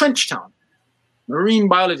from Trench Town, marine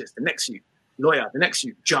biologist. The next you, lawyer. The next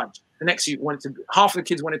you, judge. The next you half the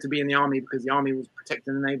kids wanted to be in the army because the army was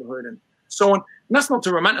protecting the neighborhood and so on. And that's not to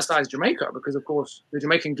romanticize Jamaica, because of course the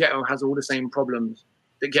Jamaican ghetto has all the same problems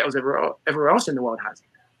that ghettos everywhere else in the world has.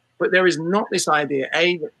 But there is not this idea,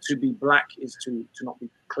 that to be black is to not be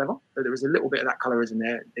clever. But there is a little bit of that colorism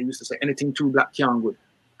there. They used to say anything too black can't good.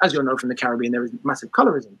 As you'll know from the Caribbean, there is massive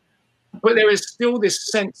colorism. But there is still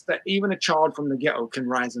this sense that even a child from the ghetto can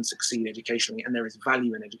rise and succeed educationally, and there is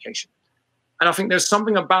value in education. And I think there's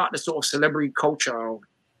something about the sort of celebrity culture of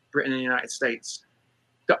Britain and the United States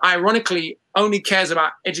that ironically only cares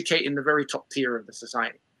about educating the very top tier of the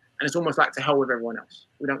society. And it's almost like to hell with everyone else.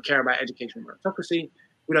 We don't care about education meritocracy.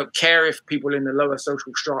 We don't care if people in the lower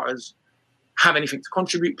social stratas have anything to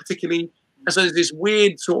contribute particularly. And so there's this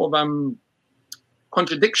weird sort of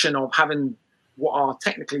contradiction of having what are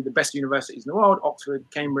technically the best universities in the world, Oxford,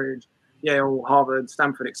 Cambridge, Yale, Harvard,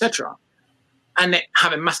 Stanford, etc., and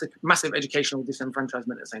having massive educational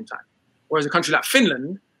disenfranchisement at the same time. Whereas a country like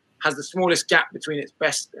Finland has the smallest gap between its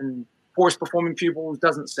best and poorest performing pupils,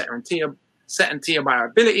 doesn't set and tier by our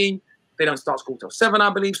ability. They don't start school till 7, I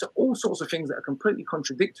believe. So all sorts of things that are completely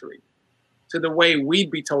contradictory to the way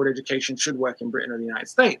we'd be told education should work in Britain or the United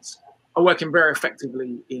States are working very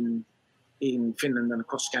effectively in Finland and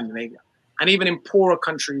across Scandinavia. And even in poorer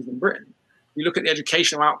countries than Britain, you look at the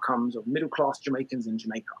educational outcomes of middle-class Jamaicans in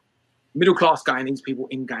Jamaica, middle-class Guyanese people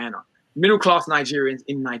in Guyana, middle-class Nigerians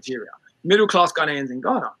in Nigeria, middle-class Ghanaians in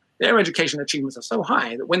Ghana. Their education achievements are so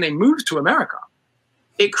high that when they move to America,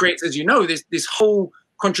 it creates, as you know, this whole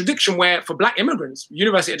contradiction where for black immigrants,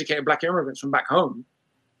 university educated black immigrants from back home,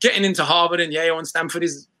 getting into Harvard and Yale and Stanford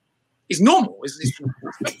is normal, is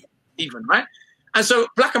even, right? And so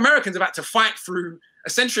black Americans have had to fight through a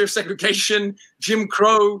century of segregation, Jim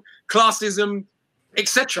Crow, classism,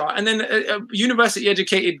 etc. And then a university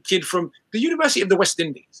educated kid from the University of the West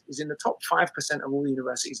Indies is in the top 5% of all the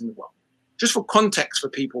universities in the world. Just for context for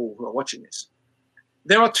people who are watching this,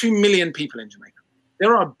 there are 2 million people in Jamaica.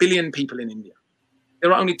 There are 1 billion people in India.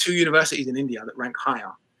 There are only 2 universities in India that rank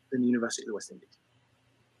higher than the University of the West Indies.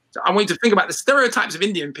 So I want you to think about the stereotypes of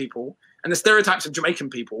Indian people and the stereotypes of Jamaican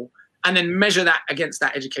people, and then measure that against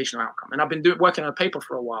that educational outcome. And I've been working on a paper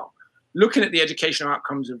for a while, looking at the educational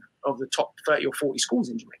outcomes of the top 30 or 40 schools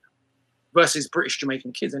in Jamaica versus British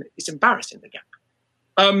Jamaican kids. And it's embarrassing, the gap.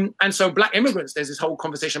 And so black immigrants, there's this whole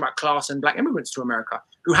conversation about class and black immigrants to America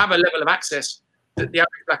who have a level of access that the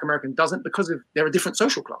average black American doesn't because they're a different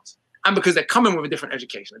social class. And because they're coming with a different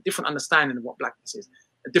education, a different understanding of what blackness is,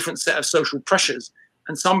 a different set of social pressures.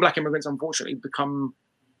 And some black immigrants, unfortunately, become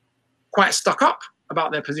quite stuck up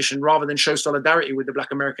about their position rather than show solidarity with the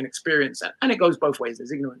black American experience. And it goes both ways.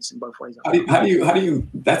 There's ignorance in both ways. How do you,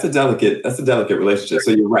 that's a delicate relationship.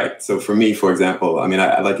 So you're right. So for me, for example, I mean,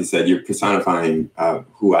 I like you said, you're personifying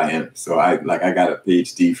who I am. So I got a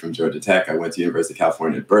PhD from Georgia Tech. I went to University of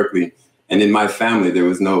California at Berkeley. And in my family, there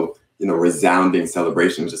was no, resounding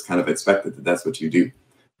celebration. It was just kind of expected that that's what you do.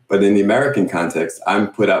 But in the American context, I'm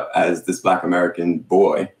put up as this black American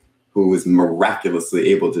boy who was miraculously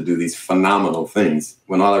able to do these phenomenal things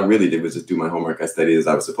when all I really did was just do my homework. I studied as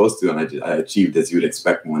I was supposed to, and I achieved as you would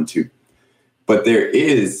expect one to. But there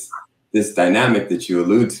is this dynamic that you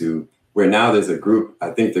allude to where now there's a group,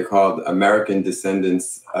 I think they're called American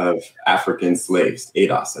Descendants of African Slaves,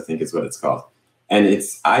 ADOS, I think is what it's called. And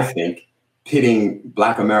it's, I think, pitting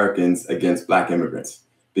black Americans against black immigrants.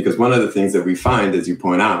 Because one of the things that we find, as you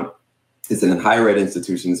point out, is that in higher ed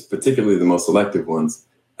institutions, particularly the most selective ones,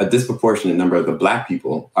 a disproportionate number of the black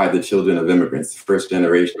people are the children of immigrants, first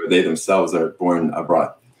generation, or they themselves are born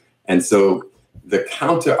abroad. And so the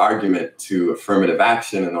counter argument to affirmative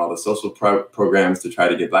action and all the social programs to try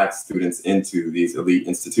to get black students into these elite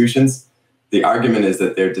institutions, the argument is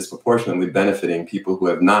that they're disproportionately benefiting people who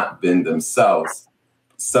have not been themselves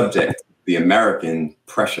subject to the American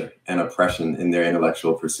pressure and oppression in their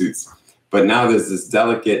intellectual pursuits. But now there's this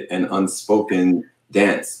delicate and unspoken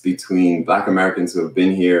dance between black Americans who have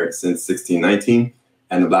been here since 1619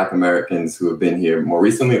 and the black Americans who have been here more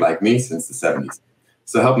recently, like me, since the 70s.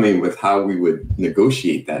 So help me with how we would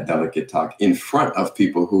negotiate that delicate talk in front of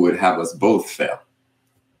people who would have us both fail.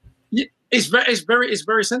 Yeah, it's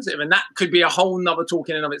very sensitive, and that could be a whole nother talk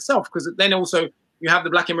in and of itself, because then also you have the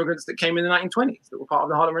black immigrants that came in the 1920s that were part of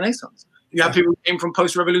the Harlem Renaissance. You have people who came from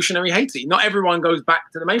post-revolutionary Haiti. Not everyone goes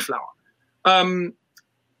back to the Mayflower.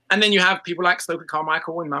 And then you have people like Stokely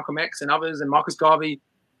Carmichael and Malcolm X and others and Marcus Garvey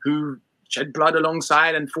who shed blood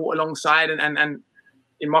alongside and fought alongside and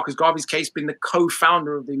in Marcus Garvey's case, been the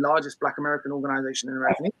co-founder of the largest black American organization in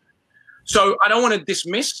American history. So I don't want to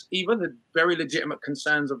dismiss either the very legitimate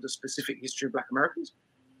concerns of the specific history of black Americans.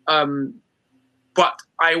 But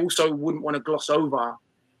I also wouldn't want to gloss over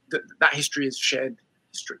that history is shared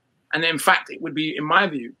history. And in fact, it would be, in my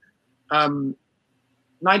view,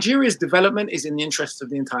 Nigeria's development is in the interests of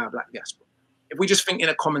the entire black diaspora. If we just think in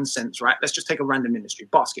a common sense, right? Let's just take a random industry,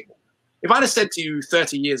 basketball. If I'd have said to you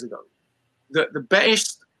 30 years ago that the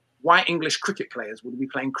best white English cricket players would be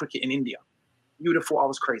playing cricket in India, you would have thought I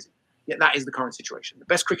was crazy. Yet that is the current situation. The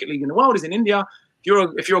best cricket league in the world is in India.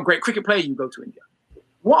 If you're a great cricket player, you go to India.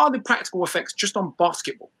 What are the practical effects just on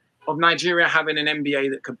basketball of Nigeria having an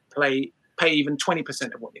NBA that could pay even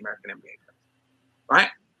 20% of what the American NBA plays, right?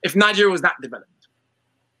 If Nigeria was that developed,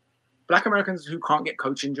 black Americans who can't get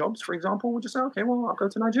coaching jobs, for example, would just say, okay, well, I'll go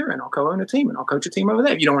to Nigeria and I'll co-own a team and I'll coach a team over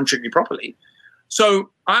there if you don't want to treat me properly. So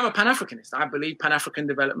I'm a Pan-Africanist. I believe Pan-African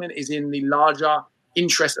development is in the larger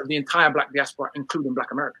interest of the entire black diaspora, including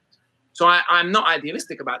black Americans. So I'm not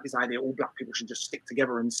idealistic about this idea all black people should just stick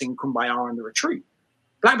together and sing Kumbaya under a tree.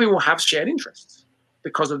 Black people have shared interests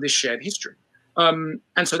because of this shared history. And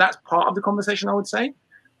so that's part of the conversation, I would say.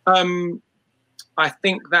 I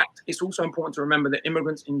think that it's also important to remember that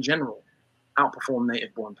immigrants in general outperform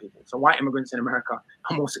native-born people. So white immigrants in America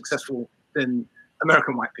are more successful than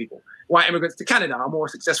American white people. White immigrants to Canada are more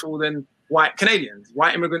successful than white Canadians.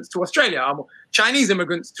 White immigrants to Australia are more. Chinese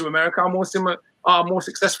immigrants to America are more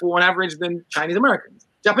successful on average than Chinese Americans.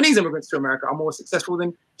 Japanese immigrants to America are more successful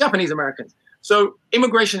than Japanese Americans. So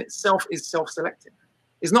immigration itself is self-selective.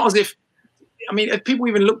 It's not as if people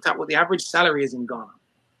even looked at what the average salary is in Ghana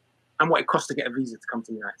and what it costs to get a visa to come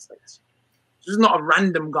to the United States. This is not a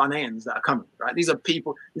random Ghanaians that are coming, right? These are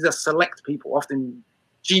people, these are select people, often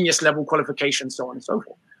genius level qualifications, so on and so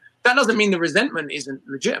forth. That doesn't mean the resentment isn't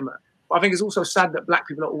legitimate. But I think it's also sad that black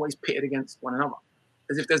people are always pitted against one another.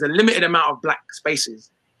 As if there's a limited amount of black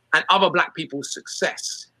spaces and other black people's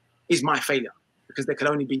success is my failure because there can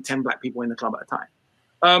only be 10 black people in the club at a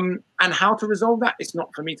time. And how to resolve that, it's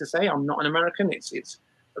not for me to say. I'm not an American. It's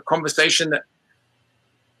a conversation that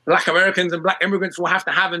black Americans and black immigrants will have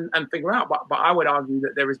to have and figure out. But I would argue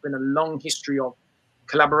that there has been a long history of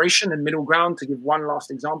collaboration and middle ground. To give one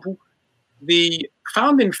last example, the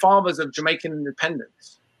founding fathers of Jamaican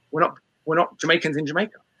independence were not Jamaicans in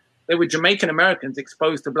Jamaica. They were Jamaican Americans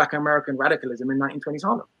exposed to black American radicalism in 1920s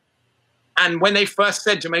Harlem. And when they first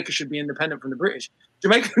said Jamaica should be independent from the British,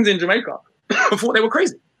 Jamaicans in Jamaica thought they were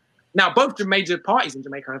crazy. Now, both major parties in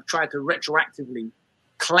Jamaica have tried to retroactively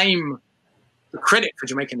claim the credit for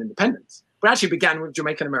Jamaican independence, but actually began with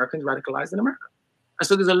Jamaican Americans radicalized in America. And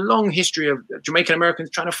so there's a long history of Jamaican Americans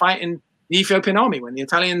trying to fight in the Ethiopian army when the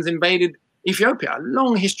Italians invaded Ethiopia, a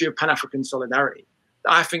long history of Pan-African solidarity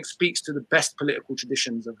that I think speaks to the best political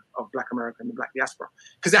traditions of black America and the black diaspora.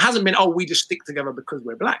 Because it hasn't been, oh, we just stick together because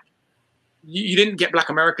we're black. You didn't get black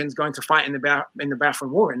Americans going to fight in the Biafran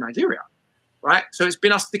War in Nigeria, right? So it's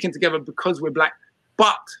been us sticking together because we're black,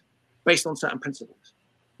 but based on certain principles.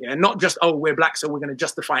 Yeah, not just, oh, we're black, so we're going to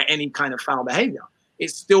justify any kind of foul behavior.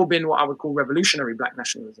 It's still been what I would call revolutionary black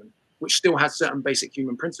nationalism, which still has certain basic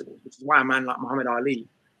human principles, which is why a man like Muhammad Ali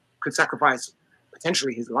could sacrifice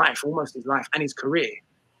potentially his life, almost his life and his career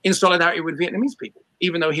in solidarity with Vietnamese people,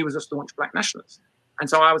 even though he was a staunch black nationalist. And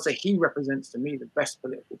so I would say he represents to me the best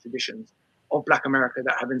political traditions of black America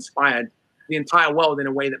that have inspired the entire world in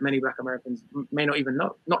a way that many black Americans may not even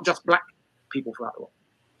know, not just black people throughout the world.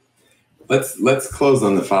 Let's close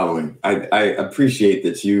on the following. I appreciate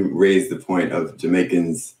that you raised the point of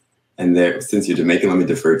Jamaicans and since you're Jamaican, let me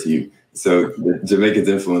defer to you. So the Jamaicans'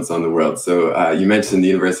 influence on the world. So you mentioned the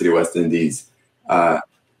University of West Indies.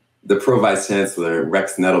 The Pro-Vice Chancellor,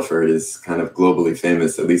 Rex Nettleford, is kind of globally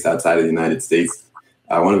famous, at least outside of the United States.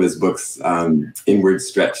 One of his books, Inward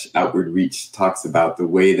Stretch, Outward Reach, talks about the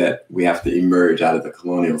way that we have to emerge out of the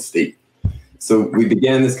colonial state. So we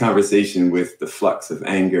began this conversation with the flux of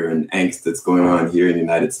anger and angst that's going on here in the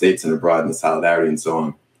United States and abroad, and the solidarity and so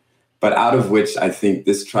on. But out of which I think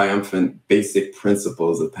this triumphant basic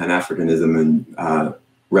principles of Pan-Africanism and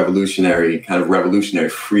revolutionary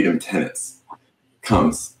freedom tenets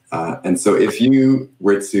comes. And so if you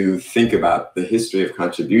were to think about the history of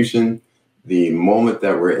contribution, the moment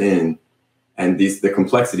that we're in, and the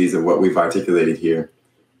complexities of what we've articulated here,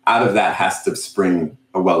 out of that has to spring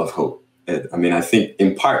a well of hope. I think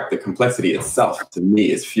in part the complexity itself to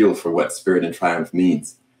me is fuel for what spirit and triumph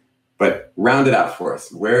means. But round it out for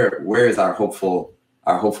us. Where is our hopeful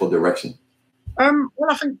direction? Well,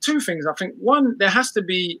 I think two things. I think one, there has to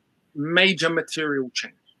be major material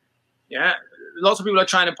change. Yeah, lots of people are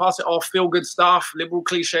trying to pass it off, feel good stuff, liberal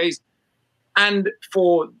cliches, and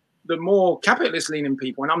for the more capitalist-leaning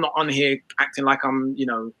people, and I'm not on here acting like I'm,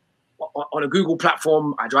 on a Google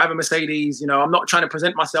platform, I drive a Mercedes, I'm not trying to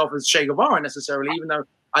present myself as Che Guevara necessarily, even though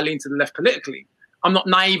I lean to the left politically. I'm not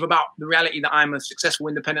naive about the reality that I'm a successful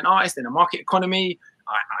independent artist in a market economy.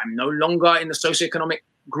 I'm no longer in the socioeconomic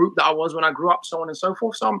group that I was when I grew up, so on and so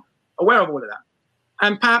forth. So I'm aware of all of that.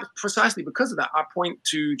 And perhaps precisely because of that, I point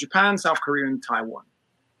to Japan, South Korea, and Taiwan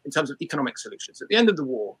in terms of economic solutions. At the end of the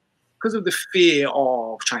war, because of the fear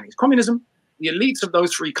of Chinese communism, the elites of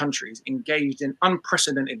those three countries engaged in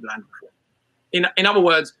unprecedented land reform. In other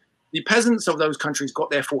words, the peasants of those countries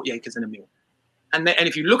got their 40 acres and a meal. And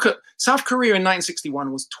if you look at South Korea in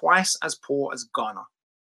 1961 was twice as poor as Ghana.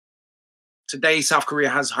 Today, South Korea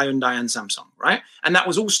has Hyundai and Samsung, right? And that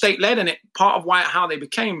was all state-led, and part of how they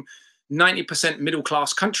became 90%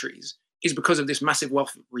 middle-class countries is because of this massive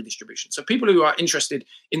wealth redistribution. So people who are interested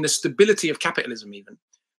in the stability of capitalism even,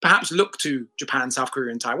 perhaps look to Japan, South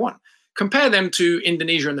Korea, and Taiwan. Compare them to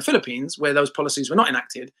Indonesia and the Philippines, where those policies were not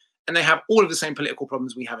enacted, and they have all of the same political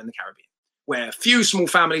problems we have in the Caribbean, where a few small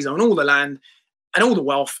families own all the land and all the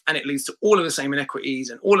wealth, and it leads to all of the same inequities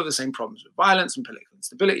and all of the same problems with violence and political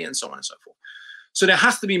instability and so on and so forth. So there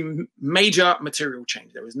has to be major material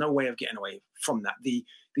change. There is no way of getting away from that. The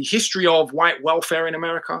history of white welfare in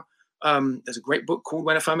America, there's a great book called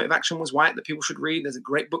When Affirmative Action Was White that people should read. There's a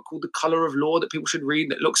great book called The Color of Law that people should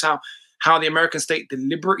read that looks how the American state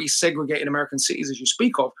deliberately segregated American cities, as you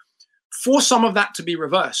speak of. For some of that to be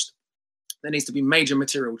reversed, there needs to be major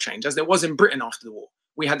material change, as there was in Britain after the war.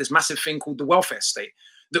 We had this massive thing called the welfare state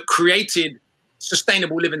that created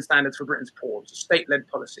sustainable living standards for Britain's poor. It was a state-led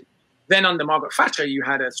policy. Then under Margaret Thatcher, you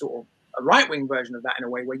had a sort of a right-wing version of that in a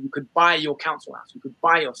way where you could buy your council house, you could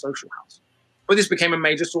buy your social house. But this became a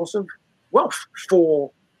major source of wealth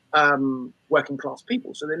for working class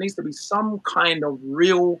people. So there needs to be some kind of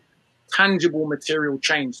real, tangible material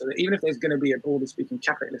change so that even if there's going to be a broadly speaking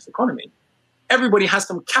capitalist economy, everybody has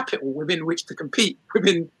some capital within which to compete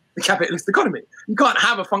within the capitalist economy. You can't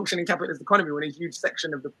have a functioning capitalist economy when a huge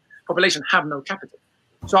section of the population have no capital.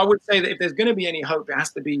 So I would say that if there's going to be any hope, it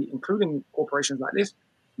has to be, including corporations like this,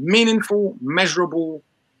 meaningful, measurable,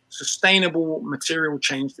 sustainable material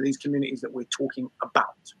change to these communities that we're talking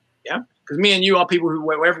about. Yeah, because me and you are people who,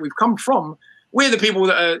 wherever we've come from, we're the people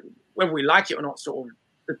that are, whether we like it or not, sort of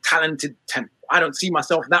the talented 10. I don't see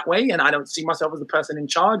myself that way, and I don't see myself as the person in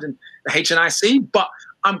charge and the HNIC, but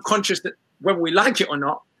I'm conscious that whether we like it or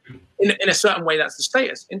not, in a certain way, that's the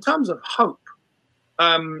status. In terms of hope,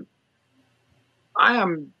 I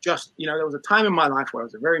am just, there was a time in my life where I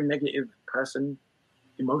was a very negative person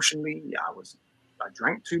emotionally. I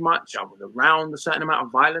drank too much. I was around a certain amount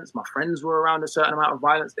of violence. My friends were around a certain amount of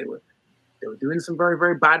violence. They were doing some very,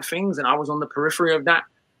 very bad things, and I was on the periphery of that.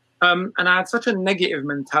 And I had such a negative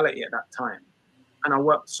mentality at that time. And I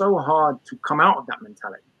worked so hard to come out of that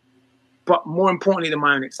mentality. But more importantly than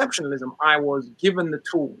my own exceptionalism, I was given the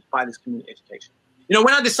tools by this community education.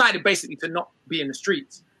 When I decided basically to not be in the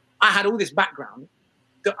streets, I had all this background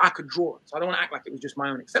that I could draw on. So I don't want to act like it was just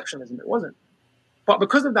my own exceptionalism. It wasn't. But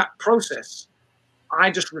because of that process,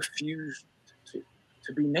 I just refused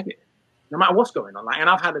to be negative, no matter what's going on. And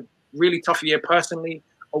I've had a really tough year personally,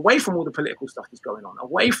 away from all the political stuff that's going on,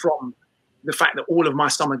 away from the fact that all of my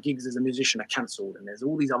summer gigs as a musician are cancelled and there's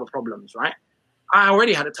all these other problems, right? I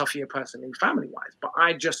already had a tough year personally, family-wise, but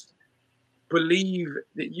I just believe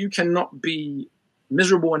that you cannot be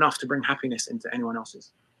miserable enough to bring happiness into anyone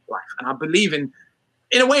else's life. And I believe in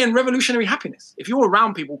a way, in revolutionary happiness. If you're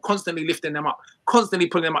around people, constantly lifting them up, constantly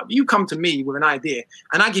pulling them up, you come to me with an idea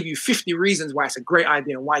and I give you 50 reasons why it's a great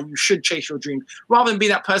idea and why you should chase your dream, rather than be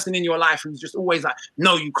that person in your life who's just always like,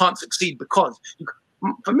 no, you can't succeed because.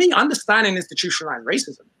 For me, understanding institutionalized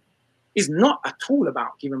racism is not at all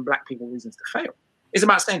about giving black people reasons to fail. It's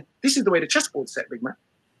about saying, this is the way the chessboard's set, big man.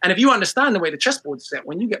 And if you understand the way the chessboard's set,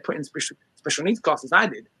 when you get put in special needs classes, I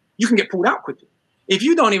did, you can get pulled out quickly. If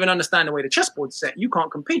you don't even understand the way the chessboard's set, you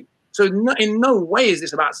can't compete. So in no way is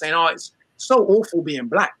this about saying, oh, it's so awful being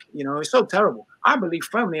black. It's so terrible. I believe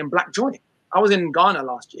firmly in black joy. I was in Ghana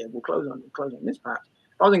last year. We'll close on this perhaps.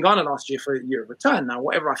 I was in Ghana last year for a year of return. Now,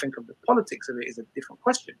 whatever I think of the politics of it is a different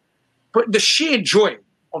question. But the sheer joy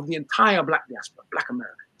of the entire black diaspora, black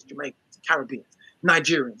Americans, Jamaicans, Caribbeans,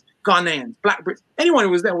 Nigerians, Ghanaians, black Brits, anyone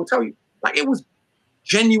who was there will tell you, it was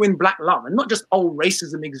genuine black love. And not just, oh,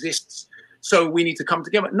 racism exists, so we need to come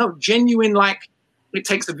together. No, genuine, it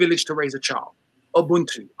takes a village to raise a child.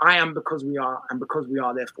 Ubuntu, I am because we are, and because we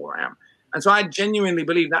are, therefore I am. And so I genuinely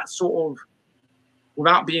believe that sort of,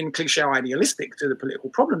 without being cliche or idealistic to the political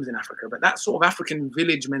problems in Africa, but that sort of African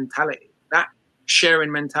village mentality, that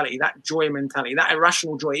sharing mentality, that joy mentality, that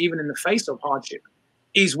irrational joy, even in the face of hardship,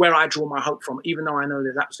 is where I draw my hope from, even though I know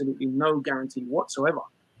there's absolutely no guarantee whatsoever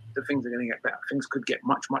that things are going to get better. Things could get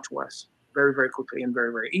much, much worse very, very quickly and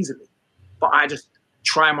very, very easily. But I just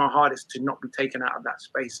try my hardest to not be taken out of that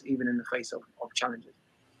space, even in the face of challenges.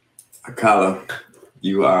 Akala,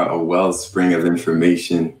 you are a wellspring of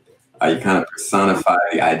information. You kind of personify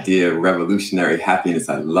the idea of revolutionary happiness.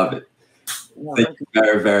 I love it. No, thank you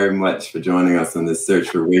very, very much for joining us on this search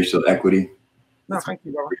for racial equity. No, thank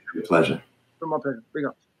you, brother. It's a pleasure. It's my pleasure. Big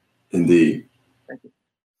ups. Indeed. Thank you.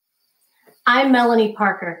 I'm Melanie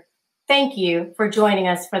Parker. Thank you for joining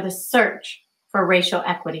us for the search for racial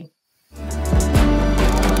equity.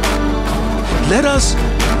 Let us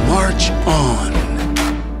march on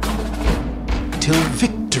till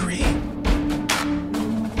victory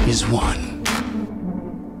is won.